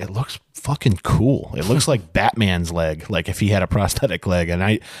was like, it looks fucking cool. It looks like Batman's leg, like if he had a prosthetic leg. And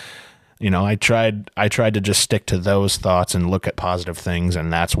I tried to just stick to those thoughts and look at positive things,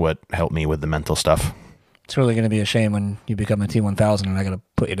 and that's what helped me with the mental stuff. It's really going to be a shame when you become a T1000 and I got to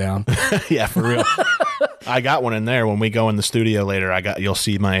put you down. Yeah, for real. I got one in there. When we go in the studio later, you'll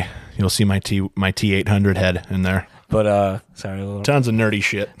see my T800 head in there. But sorry, tons of nerdy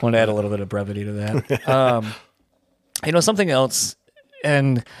shit. Want to add a little bit of brevity to that. Something else,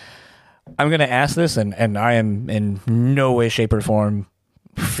 and I'm going to ask this, and I am in no way, shape, or form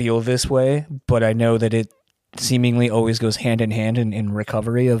feel this way, but I know that it seemingly always goes hand in hand in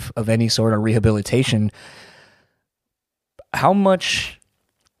recovery of any sort of rehabilitation. How much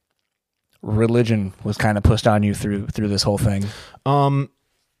religion was kind of pushed on you through this whole thing?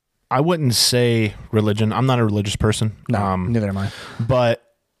 I wouldn't say religion. I'm not a religious person. No, neither am I. But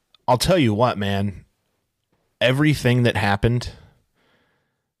I'll tell you what, man, everything that happened,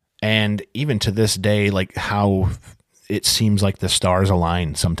 and even to this day, like how it seems like the stars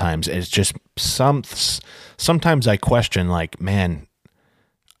align sometimes. It's just sometimes I question, like, man,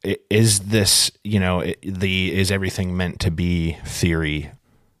 is this, is everything meant to be theory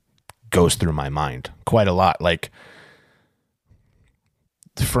goes through my mind quite a lot. Like,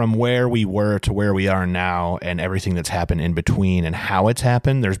 from where we were to where we are now and everything that's happened in between and how it's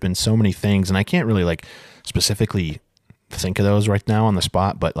happened, there's been so many things, and I can't really like specifically think of those right now on the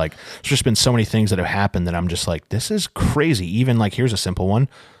spot, but like there's just been so many things that have happened that I'm just like, this is crazy. Even like, here's a simple one.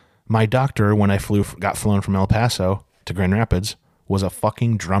 My doctor, when I got flown from El Paso to Grand Rapids, was a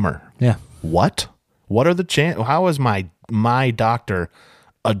fucking drummer. Yeah. What are the chances? How is my doctor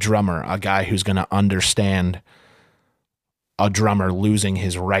a drummer, a guy who's going to understand a drummer losing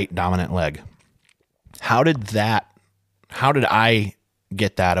his right dominant leg? How did I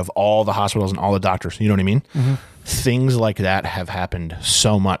get that of all the hospitals and all the doctors? You know what I mean? Mm-hmm. Things like that have happened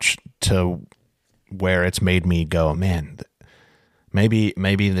so much to where it's made me go, man, maybe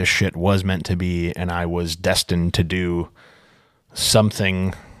this shit was meant to be, and I was destined to do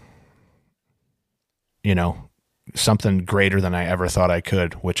something, something greater than I ever thought I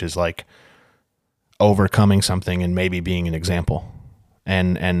could, which is like overcoming something and maybe being an example.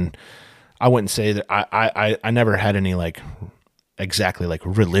 And I wouldn't say that I never had any like exactly like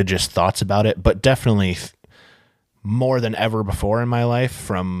religious thoughts about it, but definitely more than ever before in my life,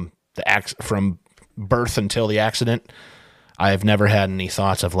 from birth until the accident, I've never had any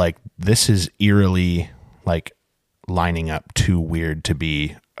thoughts of like, this is eerily like lining up too weird to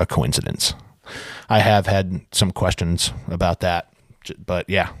be a coincidence. I have had some questions about that, but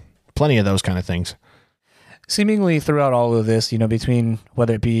yeah, plenty of those kind of things. Seemingly throughout all of this, between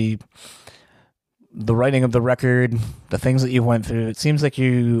whether it be the writing of the record, the things that you went through, it seems like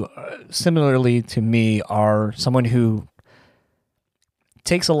you, similarly to me, are someone who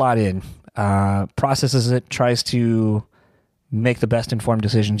takes a lot in, processes it, tries to make the best informed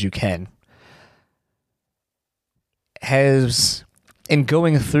decisions you can. In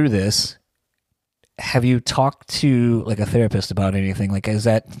going through this, have you talked to like a therapist about anything? Like, is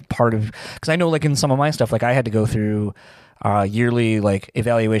that part of, because I know like in some of my stuff, like I had to go through yearly like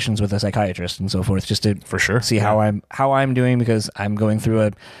evaluations with a psychiatrist and so forth, just to For sure. see how I'm doing, because I'm going through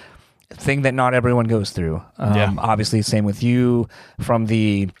a thing that not everyone goes through. Obviously, same with you. From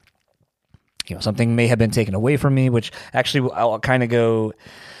the, something may have been taken away from me, which actually I'll kind of go.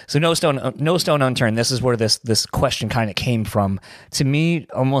 So no stone unturned. This is where this question kind of came from. To me,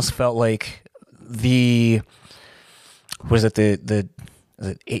 almost felt like the is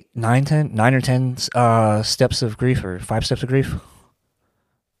it 9 or 10 steps of grief, or 5 steps of grief?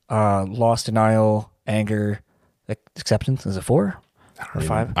 Loss, denial, anger, acceptance. Is it 4 or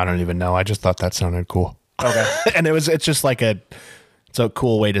 5? I don't even know. I just thought that sounded cool. Okay. And it's just like it's a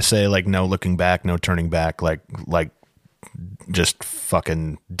cool way to say like no looking back, no turning back, like just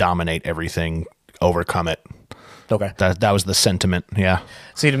fucking dominate everything, overcome it. Okay. That was the sentiment. Yeah.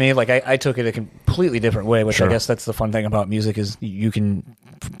 See, to me, like I took it a completely different way, which Sure. I guess that's the fun thing about music, is you can,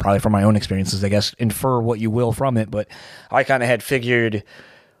 probably from my own experiences, I guess, infer what you will from it. But I kind of had figured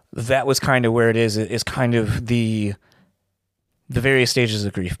that was kind of where it is kind of the various stages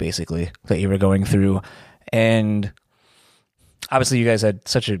of grief, basically, that you were going through. And obviously you guys had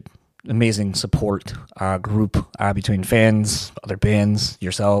such an amazing support group between fans, other bands,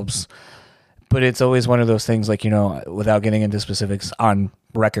 yourselves. But it's always one of those things, like, without getting into specifics on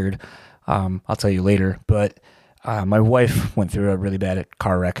record, I'll tell you later, but my wife went through a really bad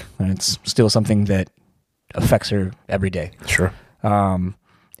car wreck, and it's still something that affects her every day. Sure. And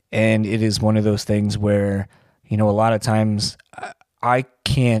it is one of those things where, a lot of times I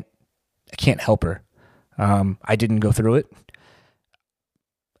can't help her. I didn't go through it.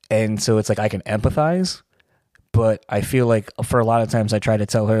 And so it's like I can empathize, but I feel like for a lot of times I try to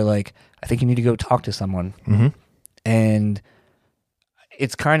tell her, like, I think you need to go talk to someone. Mm-hmm. And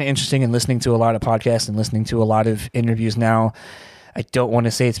it's kind of interesting in listening to a lot of podcasts and listening to a lot of interviews now. I don't want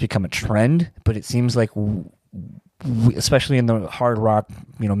to say it's become a trend, but it seems like, especially in the hard rock,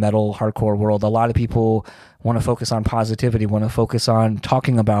 metal, hardcore world, a lot of people want to focus on positivity, want to focus on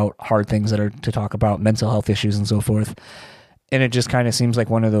talking about hard things that are to talk about, mental health issues and so forth. And it just kind of seems like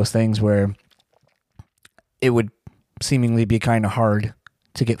one of those things where it would seemingly be kind of hard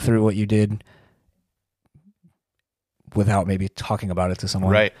to get through what you did without maybe talking about it to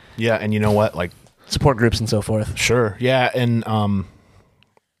someone. Right. Yeah. And you know what? Like, support groups and so forth. sure. Yeah. And,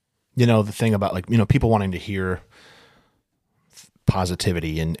 the thing about like, people wanting to hear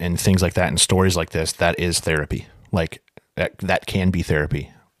positivity and things like that and stories like this, that is therapy. Like that can be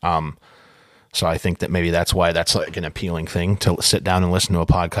therapy. So I think that maybe that's why that's like an appealing thing, to sit down and listen to a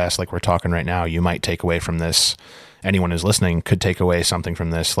podcast like we're talking right now. You might take away from this, anyone who's listening could take away something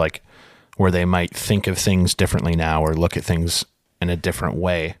from this, like where they might think of things differently now or look at things in a different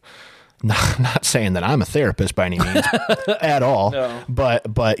way. Not saying that I'm a therapist by any means at all, no. but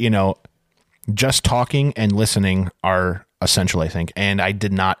just talking and listening are essential, I think. And I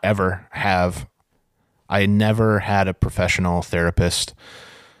never had a professional therapist,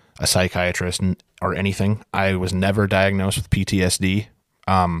 a psychiatrist, or anything. I was never diagnosed with PTSD.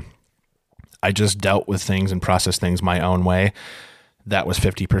 I just dealt with things and processed things my own way. That was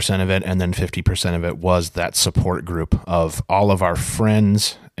 50% of it. And then 50% of it was that support group of all of our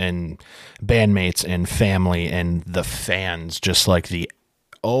friends and bandmates and family and the fans, just like the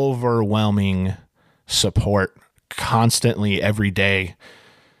overwhelming support constantly every day.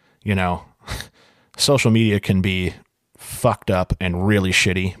 Social media can be fucked up and really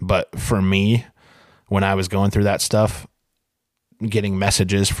shitty, but for me, when I was going through that stuff, getting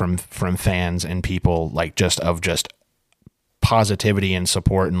messages from fans and people, like just positivity and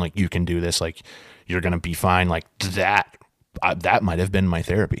support, and like, you can do this, like you're gonna be fine, like that might have been my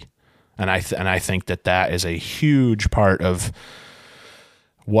therapy. And I think that is a huge part of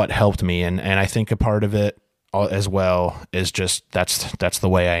what helped me, and I think a part of it as well is just that's the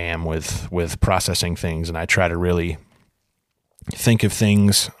way I am with processing things, and I try to really think of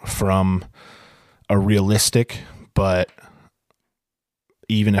things from a realistic, but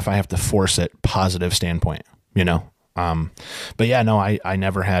even if I have to force it, positive standpoint, but yeah, no, I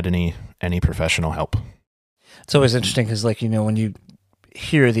never had any professional help. It's always interesting because, like, when you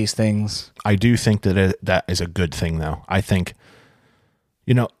hear these things, I do think that is a good thing, though. I think,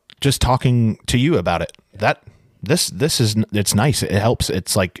 just talking to you about it, that it's nice. It helps.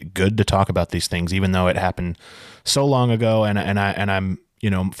 It's like good to talk about these things, even though it happened so long ago, and I'm,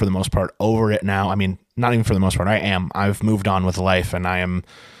 for the most part over it now. I mean, not even for the most part. I've moved on with life, and I am,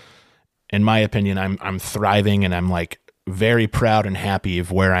 in my opinion, I'm thriving, and I'm like very proud and happy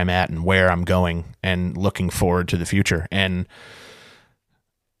of where I'm at and where I'm going, and looking forward to the future. And,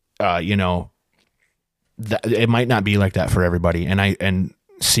 it might not be like that for everybody. And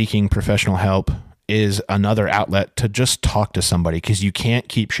seeking professional help is another outlet to just talk to somebody, because you can't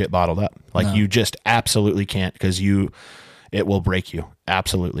keep shit bottled up. Like you just absolutely can't, because it will break you.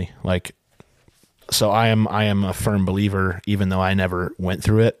 Absolutely. Like, so I am a firm believer, even though I never went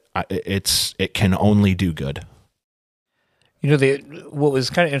through it, it can only do good. You know, what was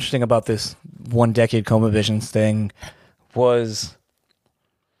kind of interesting about this 1 decade Coma Visions thing was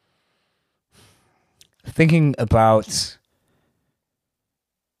thinking about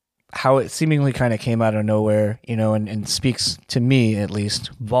how it seemingly kind of came out of nowhere, you know, and speaks to me, at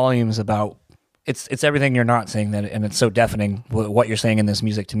least, volumes about it's everything you're not saying, that, and it's so deafening what you're saying in this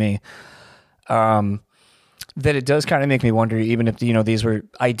music to me, that it does kind of make me wonder, even if, you know, these were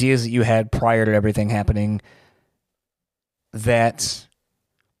ideas that you had prior to everything happening, that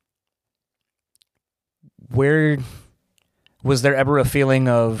where was there ever a feeling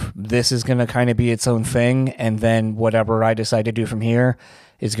of this is going to kind of be its own thing, and then whatever I decide to do from here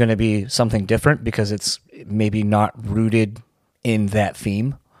is going to be something different because it's maybe not rooted in that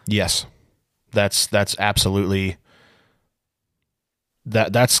theme? Yes. That's absolutely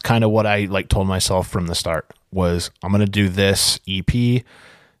that's kind of what I like told myself from the start, was I'm going to do this EP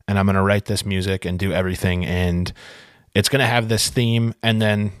and I'm going to write this music and do everything, and it's going to have this theme, and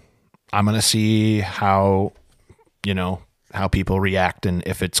then I'm going to see how, you know, how people react and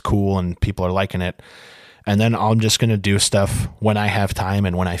if it's cool and people are liking it. And then I'm just going to do stuff when I have time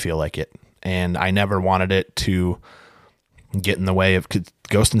and when I feel like it. And I never wanted it to get in the way of, 'cause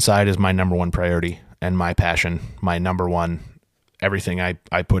Ghost Inside is my number one priority and my passion, my number one, everything I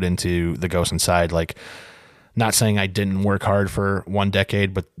put into the Ghost Inside. Like, not saying I didn't work hard for 1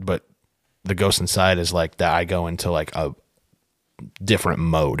 decade, but the Ghost Inside is like that. I go into like a different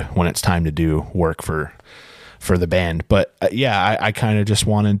mode when it's time to do work for the band. But yeah, I kind of just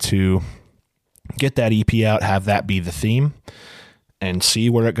wanted to get that EP out, have that be the theme, and see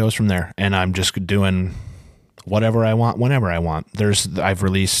where it goes from there. And I'm just doing whatever I want, whenever I want. I've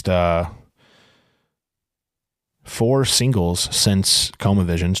released 4 singles since Coma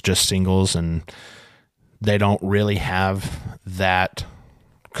Visions, just singles, and they don't really have that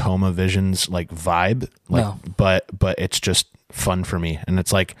Coma Visions like vibe, like, No. but it's just fun for me. And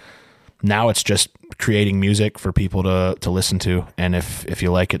it's like, now it's just creating music for people to listen to, and if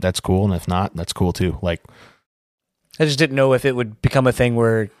you like it, that's cool, and if not, that's cool too. Like, I just didn't know if it would become a thing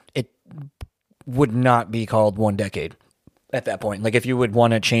where it would not be called 1 decade at that point. Like, if you would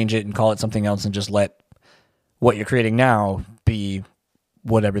want to change it and call it something else and just let what you're creating now be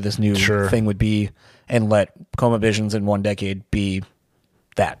whatever this new thing would be, and let Coma Visions in 1 decade be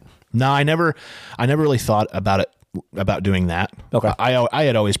that. no, I never really thought about about doing that. Okay. I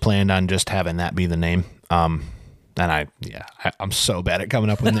had always planned on just having that be the name. And I'm so bad at coming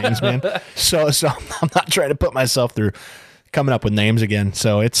up with names, man. So I'm not trying to put myself through coming up with names again.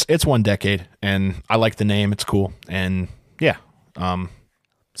 So it's 1 decade, and I like the name. It's cool. And yeah.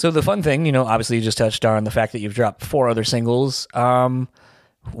 So the fun thing, you know, obviously you just touched on the fact that you've dropped 4 other singles.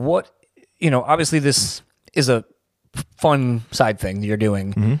 What, you know, obviously this is a fun side thing that you're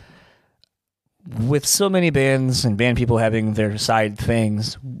doing. Mm-hmm. With so many bands and band people having their side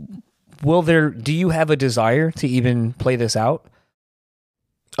things, do you have a desire to even play this out?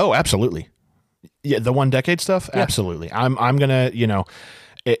 Oh, absolutely. Yeah. The 1 decade stuff. Yeah. Absolutely. I'm going to, you know,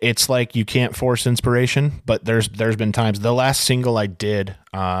 it's like you can't force inspiration, but there's been times. The last single I did,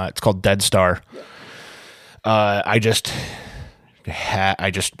 it's called Dead Star. I just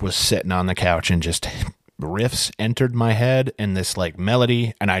was sitting on the couch and just riffs entered my head in this like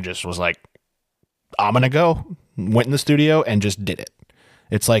melody, and I just was like, I'm gonna go. Went in the studio and just did it.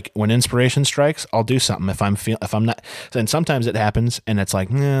 It's like when inspiration strikes, I'll do something. If I'm not, and sometimes it happens and it's like,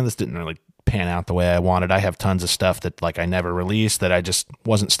 this didn't really pan out the way I wanted. I have tons of stuff that like I never released that I just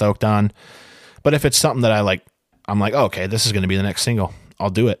wasn't stoked on. But if it's something that I like, I'm like, okay, this is going to be the next single, I'll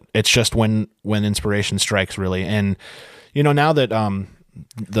do it. It's just when inspiration strikes, really. And you know, now that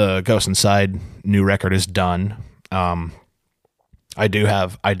the Ghost Inside new record is done, I do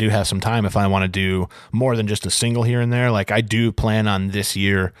have some time if I want to do more than just a single here and there. Like, I do plan on this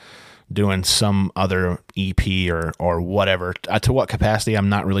year doing some other EP or whatever. To what capacity, I'm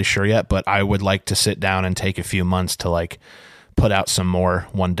not really sure yet, but I would like to sit down and take a few months to like put out some more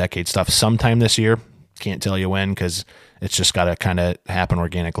 1 decade stuff sometime this year. Can't tell you when, because it's just got to kind of happen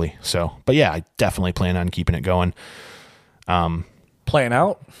organically. So, but yeah, I definitely plan on keeping it going. Playing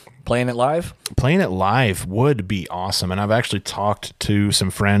it live? Playing it live would be awesome. And I've actually talked to some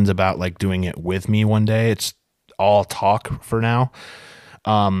friends about like doing it with me one day. It's all talk for now.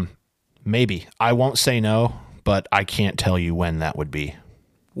 Maybe. I won't say no, but I can't tell you when that would be.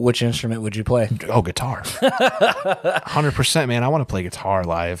 which instrument would you play? Oh, guitar. 100%, man. I want to play guitar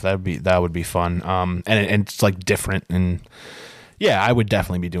live. That would be fun. And it's like different, and yeah, I would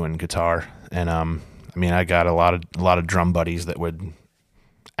definitely be doing guitar. And I mean, I got a lot of drum buddies that would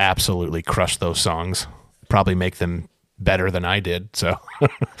absolutely crush those songs. Probably make them better than I did. So,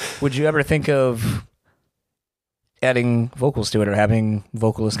 would you ever think of adding vocals to it or having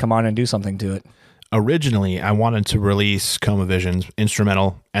vocalists come on and do something to it? Originally, I wanted to release Coma Visions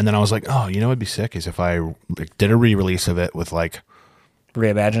instrumental, and then I was like, oh, you know what'd be sick is if I did a re-release of it with like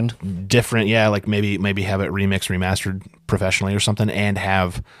reimagined, different, yeah, like maybe have it remixed, remastered professionally or something, and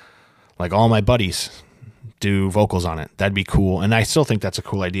have like all my buddies do vocals on it. That'd be cool, and I still think that's a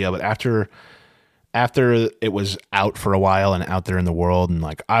cool idea. But after it was out for a while and out there in the world, and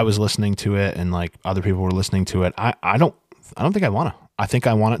like I was listening to it, and like other people were listening to it, I don't think I want to. I think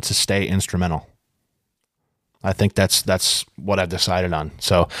I want it to stay instrumental. I think that's what I've decided on.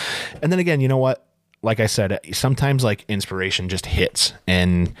 So, and then again, you know what? Like I said, sometimes like inspiration just hits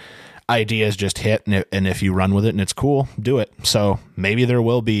and ideas just hit, and if you run with it and it's cool, do it. So maybe there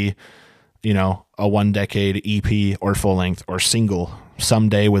will be, you know, a 1 decade EP or full length or single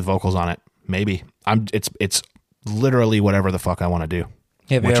someday with vocals on it. Maybe it's literally whatever the fuck I want to do.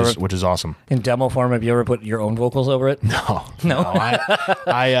 Which is awesome. In demo form, have you ever put your own vocals over it? No.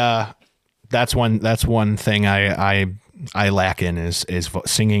 I that's one thing I lack in is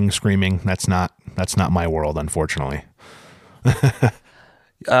singing, screaming. That's not my world, unfortunately.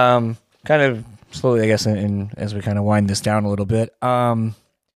 Kind of slowly, I guess, as we kind of wind this down a little bit.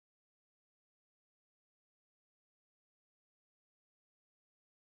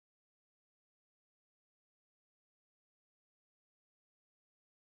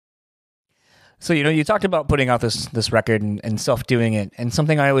 So, you know, you talked about putting out this record and self-doing it, and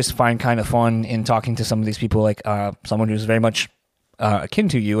something I always find kind of fun in talking to some of these people, like someone who's very much akin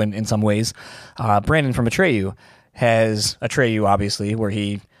to you in some ways. Brandon from Atreyu has Atreyu, obviously, where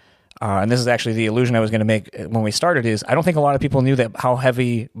he, and this is actually the illusion I was going to make when we started, is I don't think a lot of people knew that how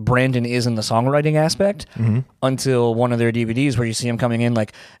heavy Brandon is in the songwriting aspect until one of their DVDs where you see him coming in,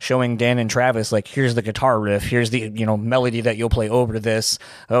 like showing Dan and Travis, like, here's the guitar riff, here's the, you know, melody that you'll play over this.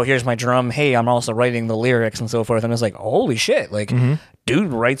 Oh, here's my drum. Hey, I'm also writing the lyrics and so forth. And it's like, holy shit, like,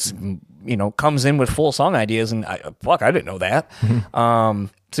 dude writes, you know, comes in with full song ideas, and I didn't know that.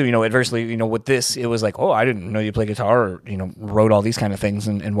 So, you know, adversely, you know, with this, it was like, oh, I didn't know you play guitar, or, you know, wrote all these kind of things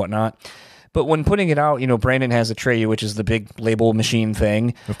and whatnot. But when putting it out, you know, Brandon has Atreyu, which is the big label machine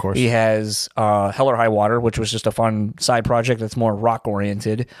thing. Of course. He has Hell or High Water, which was just a fun side project that's more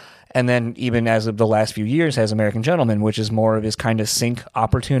rock-oriented. And then even as of the last few years, has American Gentleman, which is more of his kind of sync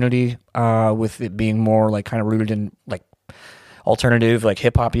opportunity, with it being more like kind of rooted in like alternative, like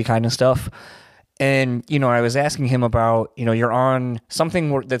hip-hop-y kind of stuff. And, you know, I was asking him about, you know, you're on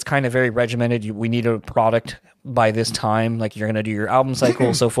something that's kind of very regimented. We need a product by this time. Like, you're going to do your album cycle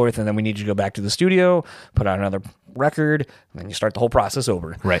and so forth. And then we need you to go back to the studio, put out another record, and then you start the whole process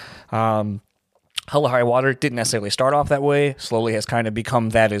over. Right. Hell or High Water didn't necessarily start off that way. Slowly has kind of become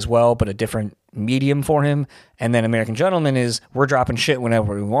that as well, but a different medium for him. And then American Gentleman is we're dropping shit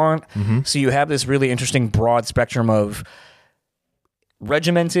whenever we want. So you have this really interesting broad spectrum of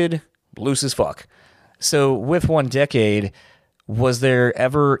regimented, loose as fuck. So with 1 decade, was there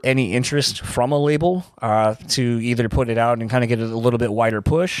ever any interest from a label to either put it out and kind of get a little bit wider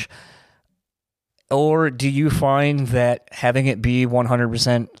push? Or do you find that having it be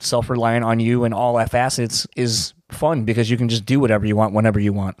 100% self-reliant on you in all facets is fun because you can just do whatever you want whenever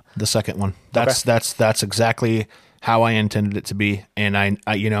you want? The second one. That's exactly how I intended it to be. And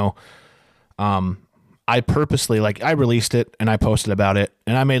I you know, I purposely, like, I released it and I posted about it,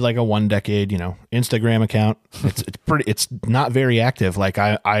 and I made like a 1 decade, you know, Instagram account. It's not very active. Like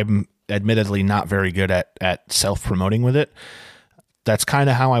I'm admittedly not very good at self-promoting with it. That's kind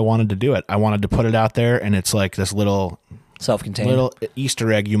of how I wanted to do it. I wanted to put it out there, and it's like this little self-contained little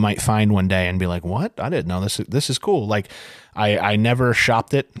Easter egg you might find one day and be like, what? I didn't know this is cool. Like I never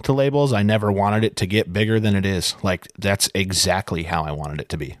shopped it to labels. I never wanted it to get bigger than it is. Like, that's exactly how I wanted it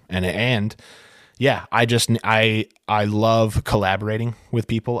to be. And yeah, I love collaborating with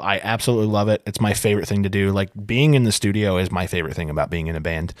people. I absolutely love it. It's my favorite thing to do. Like, being in the studio is my favorite thing about being in a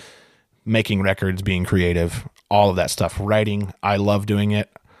band. Making records, being creative, all of that stuff. Writing, I love doing it.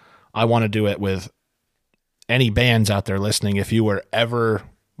 I want to do it with any bands out there listening. If you were ever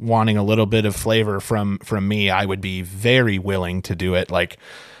wanting a little bit of flavor from me, I would be very willing to do it. Like,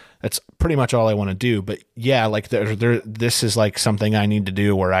 that's pretty much all I want to do. But yeah, like this is like something I need to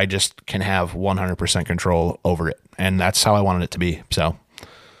do where I just can have 100% control over it. And that's how I wanted it to be. So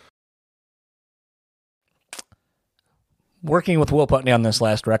Working with Will Putney on this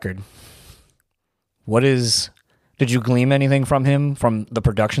last record, did you glean anything from him, from the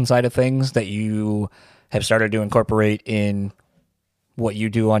production side of things, that you have started to incorporate in what you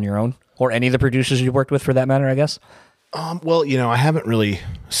do on your own? Or any of the producers you worked with, for that matter, I guess? Well, I haven't really,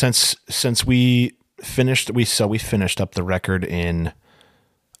 since we finished, we finished up the record in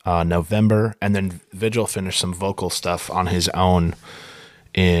November, and then Vigil finished some vocal stuff on his own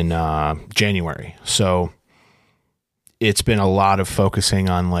in January. So it's been a lot of focusing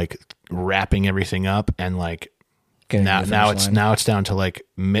on like wrapping everything up, and like now it's down to like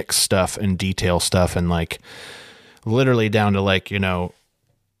mix stuff and detail stuff, and like literally down to like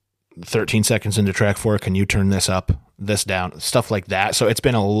 13 seconds into track 4, can you turn this up, this down, stuff like that. So it's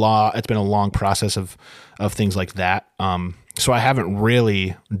been a long process of things like that. So I haven't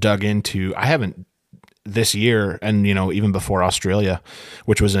really dug into, this year, and even before Australia,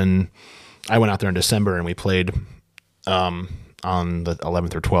 which was I went out there in December and we played on the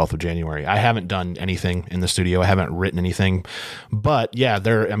 11th or 12th of January. I haven't done anything in the studio. I haven't written anything, but yeah,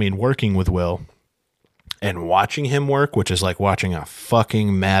 working with Will and watching him work, which is like watching a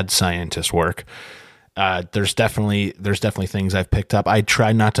fucking mad scientist work. There's definitely things I've picked up. I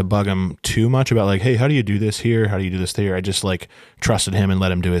tried not to bug him too much about like, hey, how do you do this here? How do you do this there? I just like trusted him and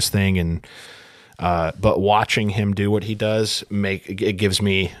let him do his thing. And, but watching him do what he does, it gives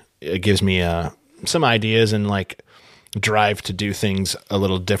me some ideas and like drive to do things a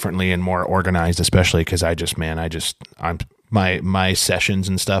little differently and more organized, especially because my sessions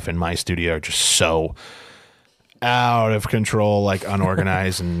and stuff in my studio are just so out of control, like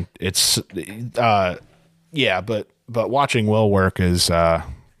unorganized. And it's, but watching Will work is,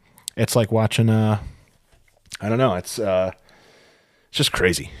 it's like watching, I don't know. It's just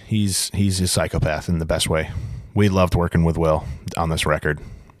crazy. He's a psychopath in the best way. We loved working with Will on this record.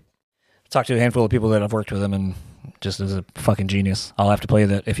 Talked to a handful of people that have worked with him, and just as a fucking genius. I'll have to play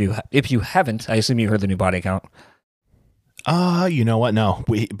that if you haven't. I assume you heard the new Body Count. You know what? No,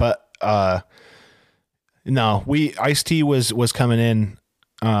 Ice-T was coming in.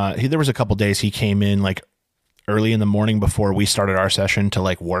 There was a couple days he came in like early in the morning before we started our session to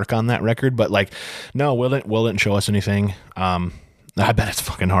like work on that record. But like, no, Will didn't show us anything. I bet it's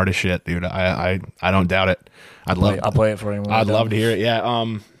fucking hard as shit, dude. I don't doubt it. I'll play it for you. I'd love to hear it.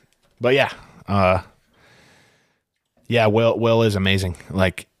 Yeah. But yeah. Will is amazing.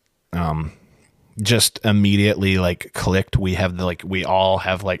 Like, just immediately like clicked. We all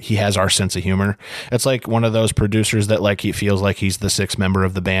have like, he has our sense of humor. It's like one of those producers that like, he feels like he's the sixth member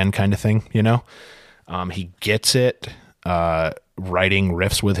of the band kind of thing, he gets it. Writing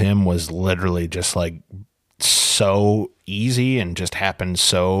riffs with him was literally just like so easy and just happened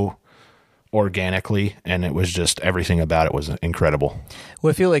so organically. And it was just, everything about it was incredible.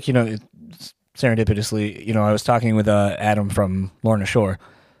 Well, I feel like, serendipitously, I was talking with Adam from Lorna Shore,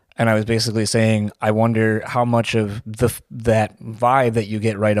 and I was basically saying, I wonder how much of that vibe that you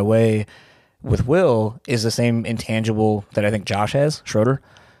get right away with Will is the same intangible that I think Josh has, Schroeder,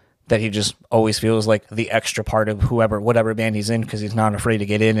 that he just always feels like the extra part of whatever band he's in, because he's not afraid to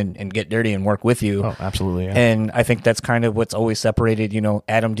get in and get dirty and work with you. Oh, absolutely. Yeah. And I think that's kind of what's always separated,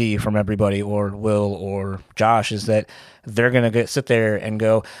 Adam D from everybody, or Will or Josh, is that they're going to sit there and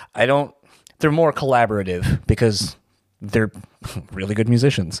go, they're more collaborative because they're really good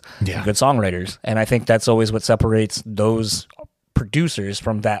musicians, good songwriters. And I think that's always what separates those producers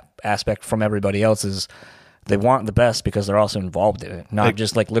from that aspect from everybody else, is they want the best because they're also involved in it. Not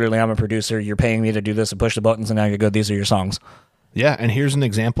just like, literally, I'm a producer, you're paying me to do this and push the buttons, and now you're good, these are your songs. Yeah, and here's an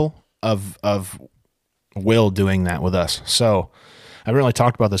example of Will doing that with us. So I haven't really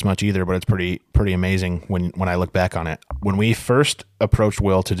talked about this much either, but it's pretty amazing when I look back on it. When we first approached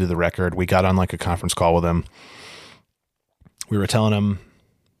Will to do the record, we got on like a conference call with him. We were telling him,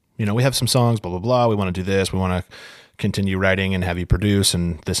 we have some songs, blah, blah, blah. We want to do this. We want to continue writing and have you produce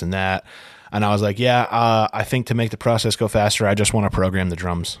and this and that. And I was like, I think to make the process go faster, I just want to program the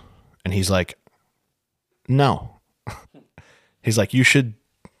drums. And he's like, no. He's like, you play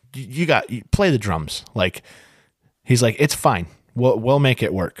the drums. Like, he's like, it's fine. We'll make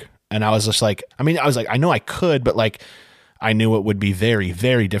it work. And I was just like, I know I could, but like, I knew it would be very,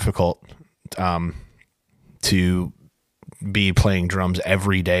 very difficult to be playing drums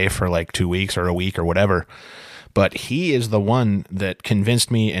every day for like 2 weeks or a week or whatever. But he is the one that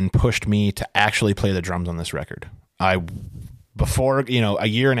convinced me and pushed me to actually play the drums on this record. Before, a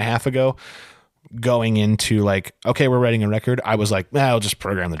year and a half ago, going into like, okay, we're writing a record, I was like, I'll just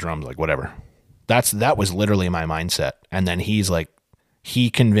program the drums, like whatever. That was literally my mindset. And then he's like, he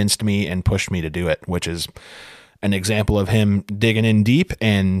convinced me and pushed me to do it, which is an example of him digging in deep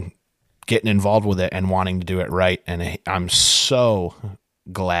and getting involved with it and wanting to do it right. And I'm so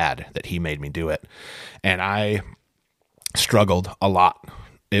glad that he made me do it. And I struggled a lot.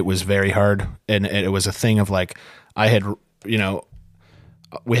 It was very hard. And it was a thing of like, I had, you know,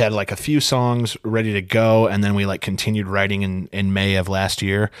 we had like a few songs ready to go, and then we like continued writing in May of last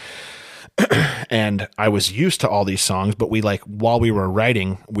year. And I was used to all these songs, but we like, while we were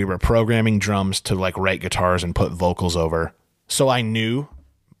writing, we were programming drums to like write guitars and put vocals over. So I knew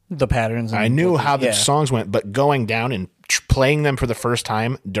the patterns. I knew how the songs went, but going down and playing them for the first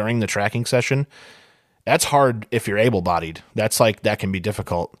time during the tracking session, that's hard if you're able-bodied. That's like, that can be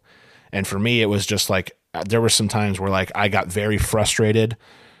difficult. And for me, it was just like, there were some times where like I got very frustrated,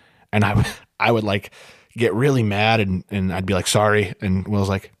 and I would like get really mad, and I'd be like, sorry. And Will's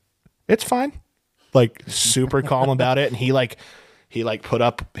like, it's fine. Like super calm about it. And he put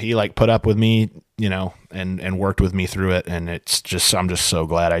up with me, you know, and worked with me through it. And it's just, I'm just so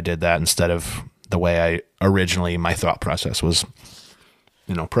glad I did that instead of the way I originally, my thought process was,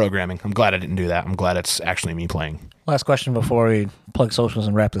 you know, programming. I'm glad I didn't do that. I'm glad it's actually me playing. Last question before we plug socials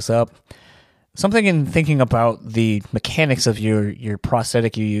and wrap this up. Something in thinking about the mechanics of your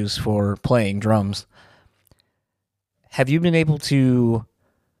prosthetic you use for playing drums. Have you been able to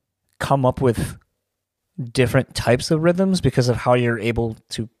come up with different types of rhythms because of how you're able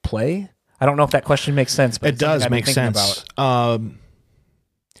to play? I don't know if that question makes sense, but it does make sense.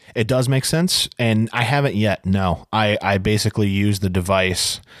 It does make sense, and I haven't yet. No, I basically use the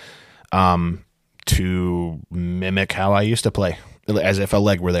device to mimic how I used to play, as if a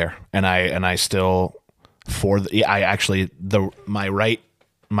leg were there, and I still my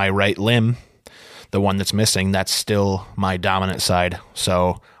right limb, the one that's missing, that's still my dominant side.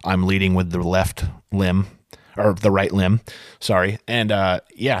 So I'm leading with the left limb, or the right limb. Sorry, and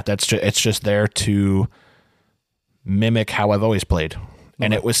it's just there to mimic how I've always played.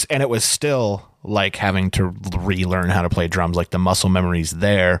 And it was still like having to relearn how to play drums. Like the muscle memory's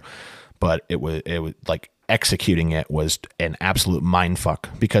there, but it was like executing it was an absolute mind fuck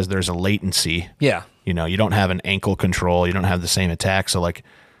because there's a latency. Yeah. You know, you don't have an ankle control. You don't have the same attack. So like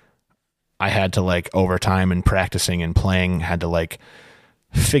I had to like over time and practicing and playing had to like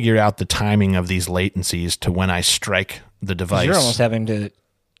figure out the timing of these latencies to when I strike the device. You're almost having to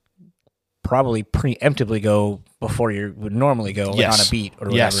probably preemptively go before you would normally go, like on a beat or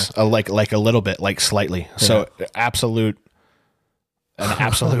whatever. Yes, like a little bit, like slightly. Yeah. So an absolute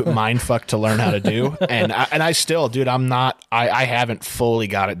mind fuck to learn how to do. And I still, dude, I haven't fully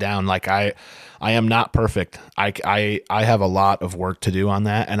got it down. Like I am not perfect. I have a lot of work to do on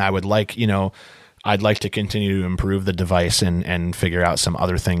that. And I would like, you know, I'd like to continue to improve the device and figure out some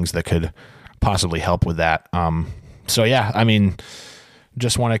other things that could possibly help with that. So yeah, I mean,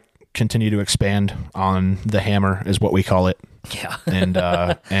 just want to continue to expand on the hammer is what we call it. Yeah.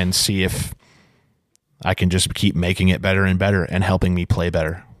 and see if I can just keep making it better and better and helping me play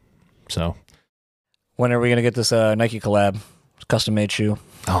better. So when are we going to get this Nike collab custom made shoe?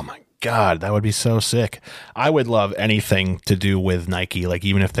 Oh my God, that would be so sick. I would love anything to do with Nike. Like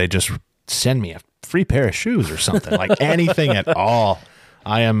even if they just send me a free pair of shoes or something, like anything at all.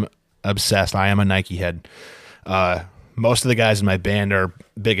 I am obsessed. I am a Nike head. Most of the guys in my band are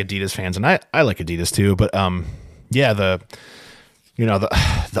big Adidas fans, and I like Adidas too. But yeah, the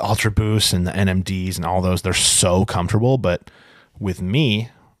Ultra Boosts and the NMDs and all those, they're so comfortable. But with me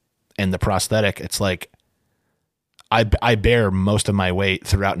and the prosthetic, it's like I bear most of my weight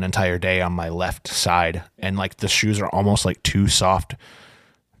throughout an entire day on my left side, and like the shoes are almost like too soft,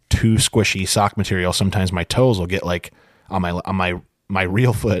 too squishy sock material. Sometimes my toes will get like on my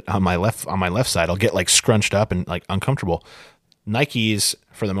real foot on my left side, I'll get like scrunched up and like uncomfortable. Nikes,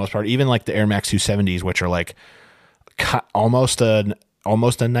 for the most part, even like the Air Max 270s, which are like almost a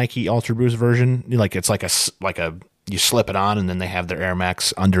Nike Ultra Boost version. Like it's like a you slip it on and then they have their Air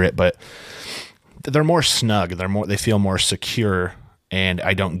Max under it, but they're more snug. They feel more secure, and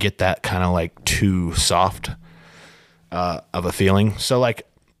I don't get that kind of like too soft of a feeling. So like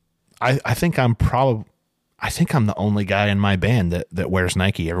I think I'm the only guy in my band that wears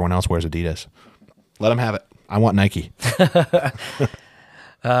Nike. Everyone else wears Adidas. Let them have it. I want Nike.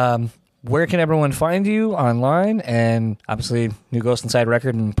 Where can everyone find you online? And obviously, new Ghost Inside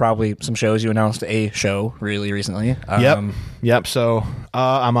record and probably some shows. You announced a show really recently. Yep. So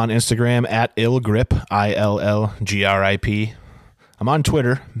I'm on Instagram at illgrip, ILLGRIP. I'm on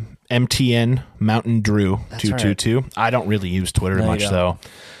Twitter, MTN Mountain Drew 222. Right. I don't really use Twitter much though.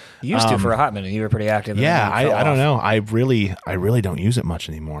 You used to for a hot minute. You were pretty active. Yeah, I don't know. I really don't use it much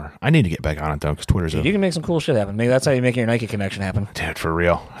anymore. I need to get back on it though, because Twitter's. You can make some cool shit happen. Maybe that's how you make your Nike connection happen. Dude, for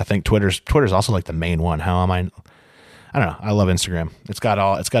real. I think Twitter's also like the main one. How am I? I don't know. I love Instagram. It's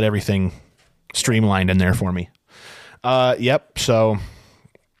got everything streamlined in there for me. Yep. So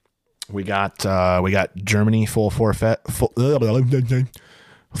we got Germany Full Force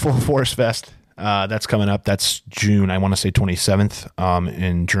Fest. That's coming up. That's June. I want to say 27th,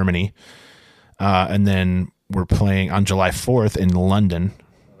 in Germany. And then we're playing on July 4th in London.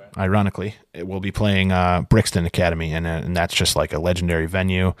 Ironically, we'll be playing Brixton Academy, and that's just like a legendary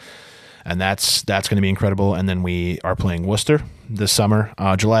venue, and that's going to be incredible. And then we are playing Worcester this summer,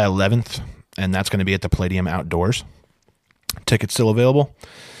 July 11th, and that's going to be at the Palladium Outdoors. Tickets still available.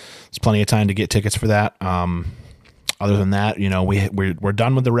 There's plenty of time to get tickets for that. Other than that, we're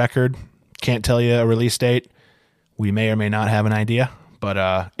done with the record. Can't tell you a release date. We may or may not have an idea,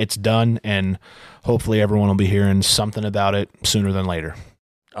 but it's done, and hopefully everyone will be hearing something about it sooner than later.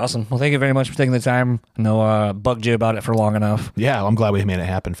 Awesome. Well, thank you very much for taking the time. I know bugged you about it for long enough. Yeah, I'm glad we made it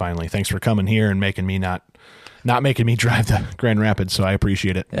happen finally. Thanks for coming here and making me not making me drive to Grand Rapids, so I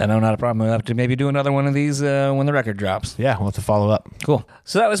appreciate it. Yeah, no, not a problem. We'll have to maybe do another one of these when the record drops. Yeah, we'll have to follow up. Cool.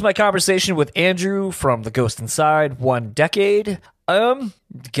 So that was my conversation with Andrew from The Ghost Inside, 1 decade.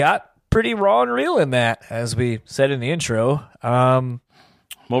 Got pretty raw and real in that, as we said in the intro. I'm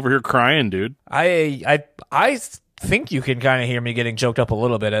over here crying, dude. I think you can kind of hear me getting choked up a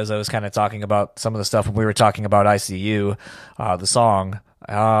little bit as I was kind of talking about some of the stuff when we were talking about ICU, the song.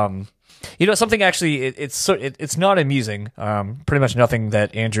 Something actually, it's not amusing. Pretty much nothing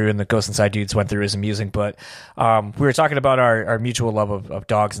that Andrew and the Ghost Inside dudes went through is amusing, but we were talking about our mutual love of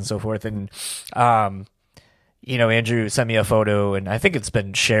dogs and so forth, and Andrew sent me a photo, and I think it's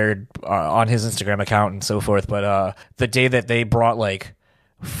been shared on his Instagram account and so forth, but the day that they brought like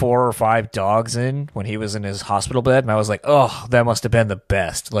 4 or 5 dogs in when he was in his hospital bed, and I was like, oh, that must have been the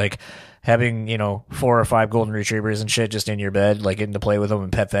best. Like having 4 or 5 golden retrievers and shit just in your bed, like getting to play with them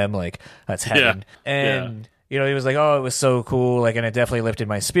and pet them, like that's heaven. Yeah. And he was like, oh, it was so cool, like, and it definitely lifted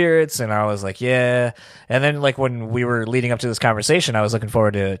my spirits. And I was like, yeah. And then like when we were leading up to this conversation, I was looking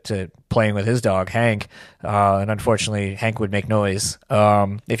forward to playing with his dog Hank, and unfortunately Hank would make noise.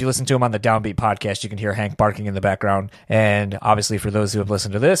 If you listen to him on the Downbeat podcast, you can hear Hank barking in the background. And obviously for those who have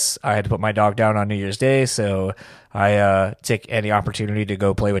listened to this, I had to put my dog down on New Year's Day, so I take any opportunity to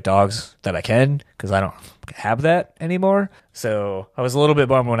go play with dogs that I can, because I don't have that anymore. So I was a little bit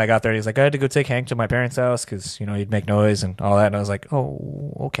bummed when I got there. He's like, I had to go take Hank to my parents' house because he'd make noise and all that. And I was like,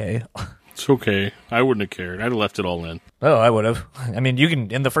 oh, okay. It's okay. I wouldn't have cared. I'd have left it all in. Oh, I would have. I mean, you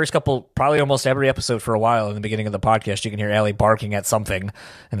can, in the first couple, probably almost every episode for a while in the beginning of the podcast, you can hear Allie barking at something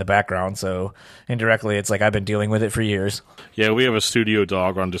in the background. So indirectly, it's like I've been dealing with it for years. Yeah, we have a studio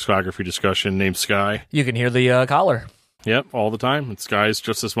dog on Discography Discussion named Sky. You can hear the collar. Yep, all the time. And Sky's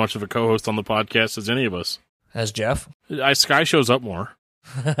just as much of a co-host on the podcast as any of us. As Jeff. Sky shows up more.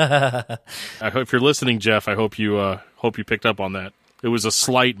 I hope, if you're listening, Jeff, I hope you picked up on that. It was a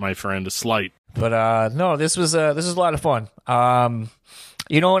slight, my friend, a slight. But no, this was a lot of fun.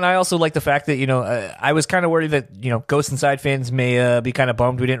 And I also like the fact that I was kind of worried that Ghost Inside fans may be kind of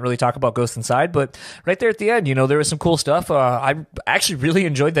bummed we didn't really talk about Ghost Inside, but right there at the end, there was some cool stuff. I actually really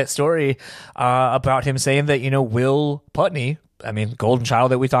enjoyed that story about him saying that Will Putney, I mean, golden child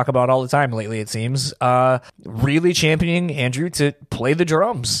that we talk about all the time lately, it seems, really championing Andrew to play the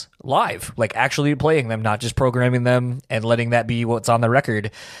drums live, like actually playing them, not just programming them and letting that be what's on the record.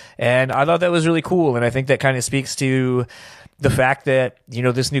 And I thought that was really cool. And I think that kind of speaks to the fact that,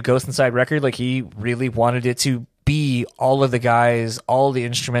 this new Ghost Inside record, like he really wanted it to be all of the guys, all the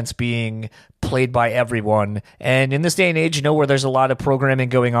instruments being played by everyone. And in this day and age, where there's a lot of programming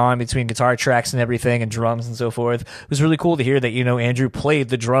going on between guitar tracks and everything and drums and so forth, it was really cool to hear that, Andrew played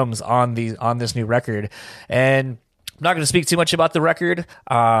the drums on this new record. And I'm not going to speak too much about the record.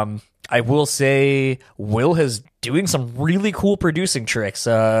 I will say Will has doing some really cool producing tricks.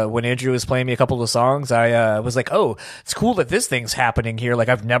 When Andrew was playing me a couple of songs, I was like, oh, it's cool that this thing's happening here. Like,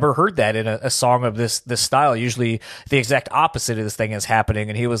 I've never heard that in a song of this style. Usually the exact opposite of this thing is happening.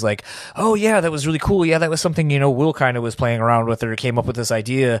 And he was like, oh, yeah, that was really cool. Yeah, that was something, Will kind of was playing around with or came up with this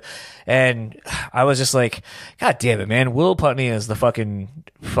idea. And I was just like, God damn it, man. Will Putney is the fucking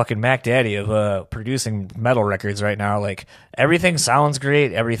Mac Daddy of producing metal records right now. Like, everything sounds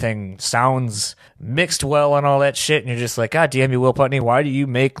great. Everything sounds mixed well and all that shit, and you're just like, God damn you, Will Putney, why do you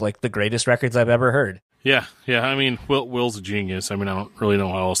make like the greatest records I've ever heard? Yeah. I mean, Will's a genius. I mean, I don't really know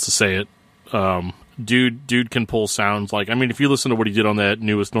how else to say it. Dude can pull sounds like, I mean, if you listen to what he did on that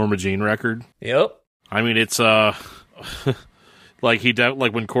newest Norma Jean record. Yep. I mean, it's like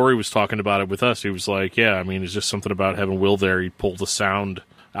when Corey was talking about it with us, he was like, yeah, I mean, it's just something about having Will there. He pulled the sound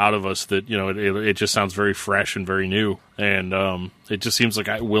out of us that, you know, it just sounds very fresh and very new. And it just seems like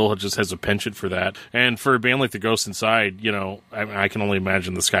Will just has a penchant for that. And for a band like The Ghost Inside, you know, I can only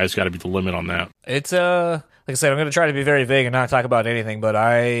imagine the sky's got to be the limit on that. It's like I said, I'm going to try to be very vague and not talk about anything, but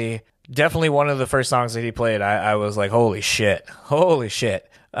I definitely, one of the first songs that he played, I was like, holy shit.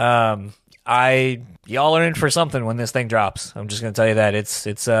 Y'all are in for something when this thing drops. I'm just going to tell you that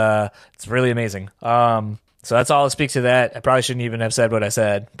it's really amazing. So that's all I'll speak to that. I probably shouldn't even have said what I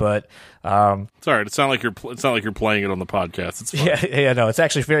said, but it's all right. It's not like you're playing it on the podcast. It's fine. Yeah, no, it's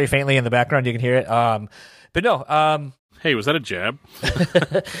actually very faintly in the background. You can hear it. But no, hey, was that a jab?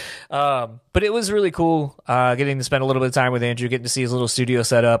 But it was really cool getting to spend a little bit of time with Andrew, getting to see his little studio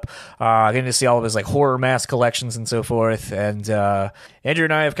setup, getting to see all of his like horror mask collections and so forth. And Andrew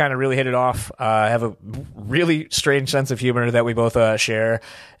and I have kind of really hit it off. Have a really strange sense of humor that we both share.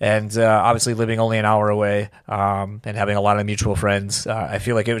 And obviously living only an hour away and having a lot of mutual friends, I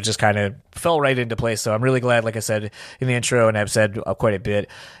feel like it was just kind of fell right into place. So I'm really glad, like I said in the intro, and I've said quite a bit,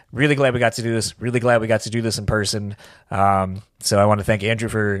 really glad we got to do this. Really glad we got to do this in person. So I want to thank Andrew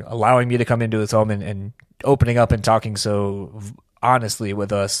for allowing me to come into his home and opening up and talking so honestly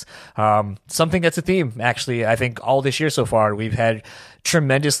with us. Something that's a theme, actually, I think all this year so far. We've had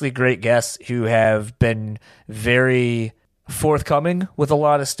tremendously great guests who have been very forthcoming with a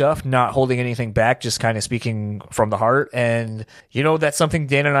lot of stuff, not holding anything back, just kind of speaking from the heart. And, you know, that's something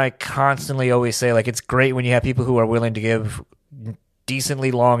Dan and I constantly always say, like, it's great when you have people who are willing to give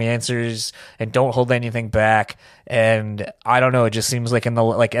decently long answers and don't hold anything back. And I don't know, it just seems like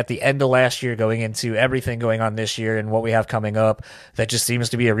at the end of last year going into everything going on this year and what we have coming up, that just seems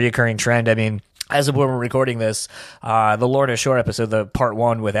to be a reoccurring trend. I mean, as of when we're recording this, the Lorna Shore episode, the part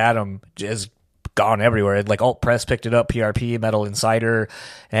 1 with Adam, is gone everywhere. Like Alt Press picked it up, PRP, Metal Insider,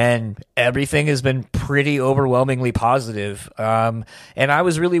 and everything has been pretty overwhelmingly positive. And I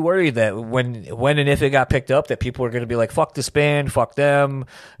was really worried that when and if it got picked up, that people were going to be like, fuck this band, fuck them,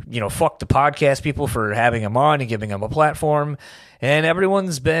 you know, fuck the podcast people for having them on and giving them a platform. And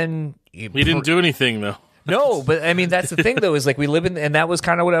everyone's been... We didn't do anything, though. No, but I mean, that's the thing, though, is like we live in, and that was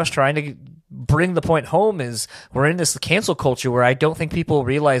kind of what I was trying to bring the point home, is we're in this cancel culture where I don't think people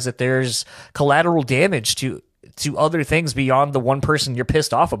realize that there's collateral damage to other things beyond the one person you're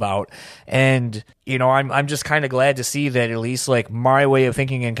pissed off about. And, you know, I'm just kind of glad to see that at least like my way of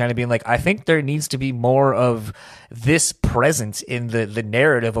thinking and kind of being like, I think there needs to be more of this present in the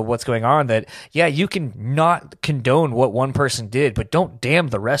narrative of what's going on, that, yeah, you can not condone what one person did, but don't damn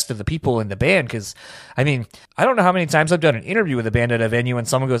the rest of the people in the band. Because, I mean, I don't know how many times I've done an interview with a band at a venue and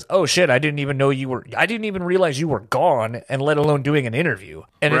someone goes, oh shit, I didn't even realize you were gone, and let alone doing an interview.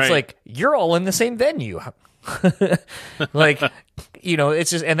 And It's like, you're all in the same venue. Like, you know, it's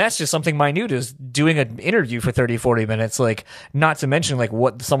just, and that's just something minute, is doing an interview for 30-40 minutes, like, not to mention like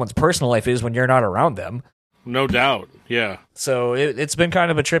what someone's personal life is when you're not around them. No doubt. Yeah. So it's been kind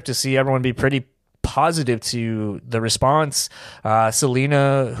of a trip to see everyone be pretty positive to the response.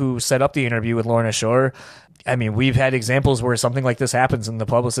 Selena, who set up the interview with Lorna Shore, I mean, we've had examples where something like this happens and the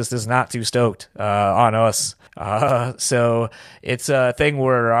publicist is not too stoked on us. So it's a thing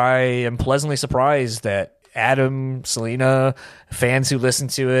where I am pleasantly surprised that Adam, Selena, fans who listen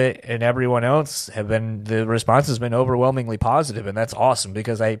to it, and everyone else the response has been overwhelmingly positive, and that's awesome,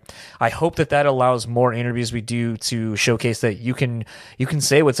 because I hope that allows more interviews we do to showcase that you can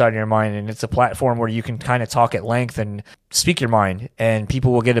say what's on your mind, and it's a platform where you can kind of talk at length and speak your mind, and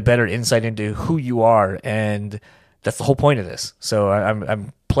people will get a better insight into who you are, and that's the whole point of this. So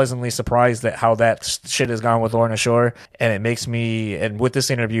I'm pleasantly surprised at how that shit has gone with Lorna Shore, and it makes me, and with this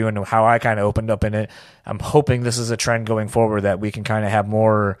interview and how I kind of opened up in it, I'm hoping this is a trend going forward, that we can kind of have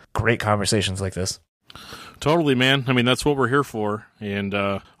more great conversations like this. Totally, man. I mean, that's what we're here for, and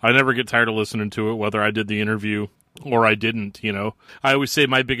I never get tired of listening to it, whether I did the interview or I didn't. You know, I always say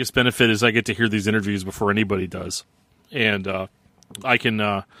my biggest benefit is I get to hear these interviews before anybody does, and I can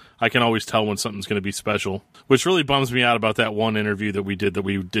always tell when something's going to be special, which really bums me out about that one interview that we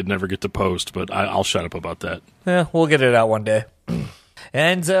did never get to post, but I'll shut up about that. Yeah, we'll get it out one day.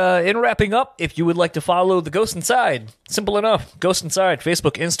 And in wrapping up, if you would like to follow The Ghost Inside, simple enough, Ghost Inside,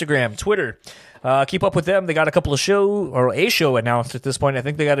 Facebook, Instagram, Twitter. Keep up with them. They got a show announced at this point. I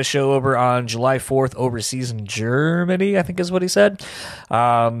think they got a show over on July 4th overseas in Germany, I think is what he said.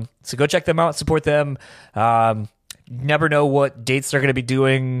 So go check them out, support them. Never know what dates they're going to be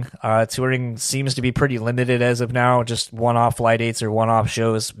doing. Touring seems to be pretty limited as of now, just one-off fly dates or one-off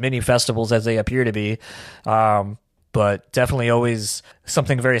shows, mini festivals as they appear to be. But definitely always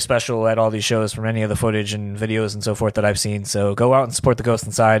something very special at all these shows from any of the footage and videos and so forth that I've seen. So go out and support The Ghost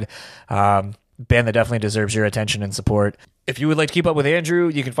Inside. band that definitely deserves your attention and support. If you would like to keep up with Andrew,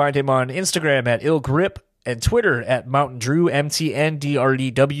 you can find him on Instagram at illgrip and Twitter at Mountain Drew,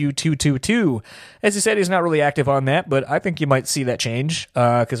 MTNDREW222. As he said, he's not really active on that, but I think you might see that change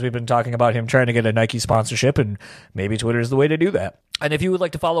because we've been talking about him trying to get a Nike sponsorship, and maybe Twitter is the way to do that. And if you would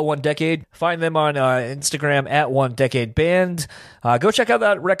like to follow One Decade, find them on Instagram at One Decade Band. Go check out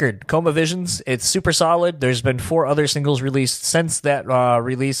that record, Coma Visions. It's super solid. There's been 4 other singles released since that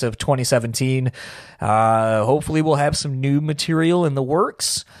release of 2017. Hopefully we'll have some new material in the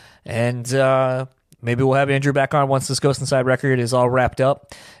works, and maybe we'll have Andrew back on once this Ghost Inside record is all wrapped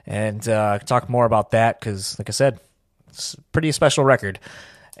up and talk more about that because, like I said, it's a pretty special record.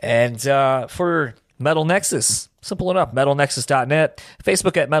 And for Metal Nexus, simple enough, metalnexus.net,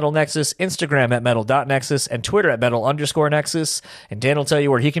 Facebook at Metal Nexus, Instagram at metal.nexus, and Twitter at metal_nexus. And Dan will tell you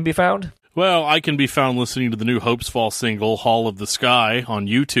where he can be found. Well, I can be found listening to the new Hopes Fall single, Hall of the Sky, on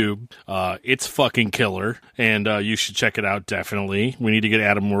YouTube. It's fucking killer, and you should check it out, definitely. We need to get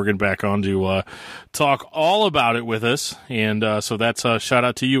Adam Morgan back on to talk all about it with us, and so that's a shout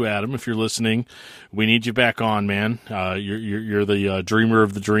out to you, Adam, if you're listening. We need you back on, man. You're the dreamer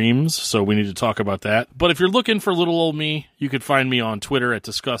of the dreams, so we need to talk about that. But if you're looking for little old me, you can find me on Twitter at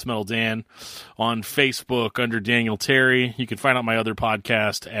Discuss Metal Dan, on Facebook under Daniel Terry. You can find out my other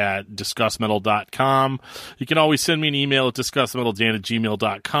podcast at discussmetal.com. You can always send me an email at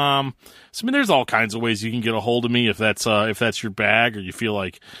discussmetaldan@gmail.com. So, I mean, there's all kinds of ways you can get a hold of me if that's your bag, or you feel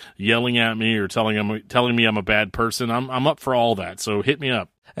like yelling at me or telling me I'm a bad person. I'm up for all that. So hit me up.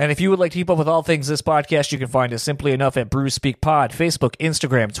 And if you would like to keep up with all things this podcast, you can find us simply enough at Brew Speak Pod, Facebook,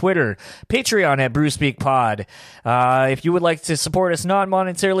 Instagram, Twitter, Patreon at Brew Speak Pod. If you would like to support us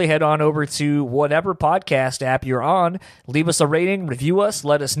non-monetarily, head on over to whatever podcast app you're on. Leave us a rating, review us,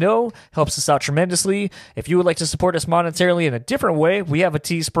 let us know. Helps us out tremendously. If you would like to support us monetarily in a different way, we have a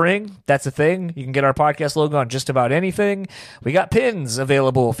Teespring. That's a thing. You can get our podcast logo on just about anything. We got pins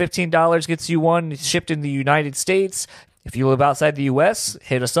available. $15 gets you one shipped in the United States. If you live outside the U.S.,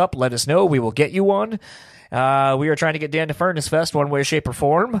 hit us up. Let us know. We will get you one. We are trying to get Dan to Furnace Fest one way, shape, or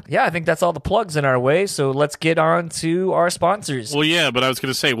form. Yeah, I think that's all the plugs in our way. So let's get on to our sponsors. Well, yeah, but I was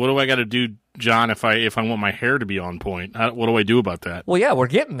going to say, what do I got to do, John, if I want my hair to be on point? What do I do about that? Well, yeah, we're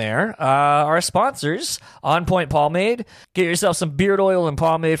getting there. Our sponsors, On Point Pomade. Get yourself some beard oil and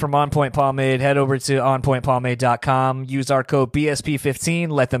pomade from On Point Pomade. Head over to onpointpomade.com. Use our code BSP15.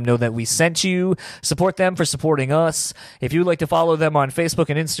 Let them know that we sent you. Support them for supporting us. If you'd like to follow them on Facebook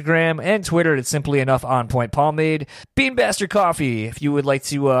and Instagram and Twitter, it's simply enough On Point Pomade. Bean Bastard Coffee. If you would like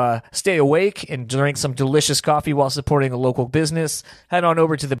to stay awake and drink some delicious coffee while supporting a local business, head on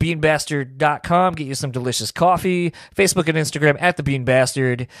over to the beanbastard.com. Get you some delicious coffee. Facebook and Instagram at the Bean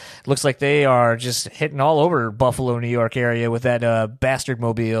Bastard. Looks like they are just hitting all over Buffalo, New York area with that Bastard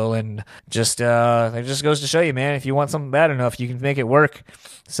Mobile, and just it just goes to show you, man, if you want something bad enough, you can make it work.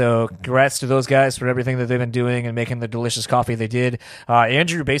 So congrats to those guys for everything that they've been doing and making the delicious coffee they did.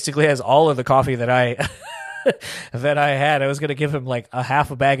 Andrew basically has all of the coffee that I that I had. I was going to give him like a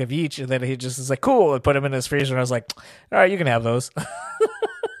half a bag of each, and then he just was like, cool, and put them in his freezer, and I was like, all right, you can have those.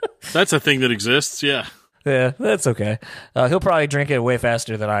 That's a thing that exists, yeah. Yeah, that's okay. He'll probably drink it way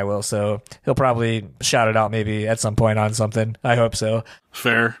faster than I will, so he'll probably shout it out maybe at some point on something. I hope so.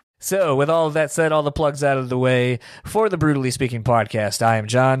 Fair. So, with all of that said, all the plugs out of the way, for the Brutally Speaking podcast, I am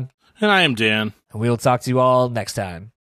John. And I am Dan. And we'll talk to you all next time.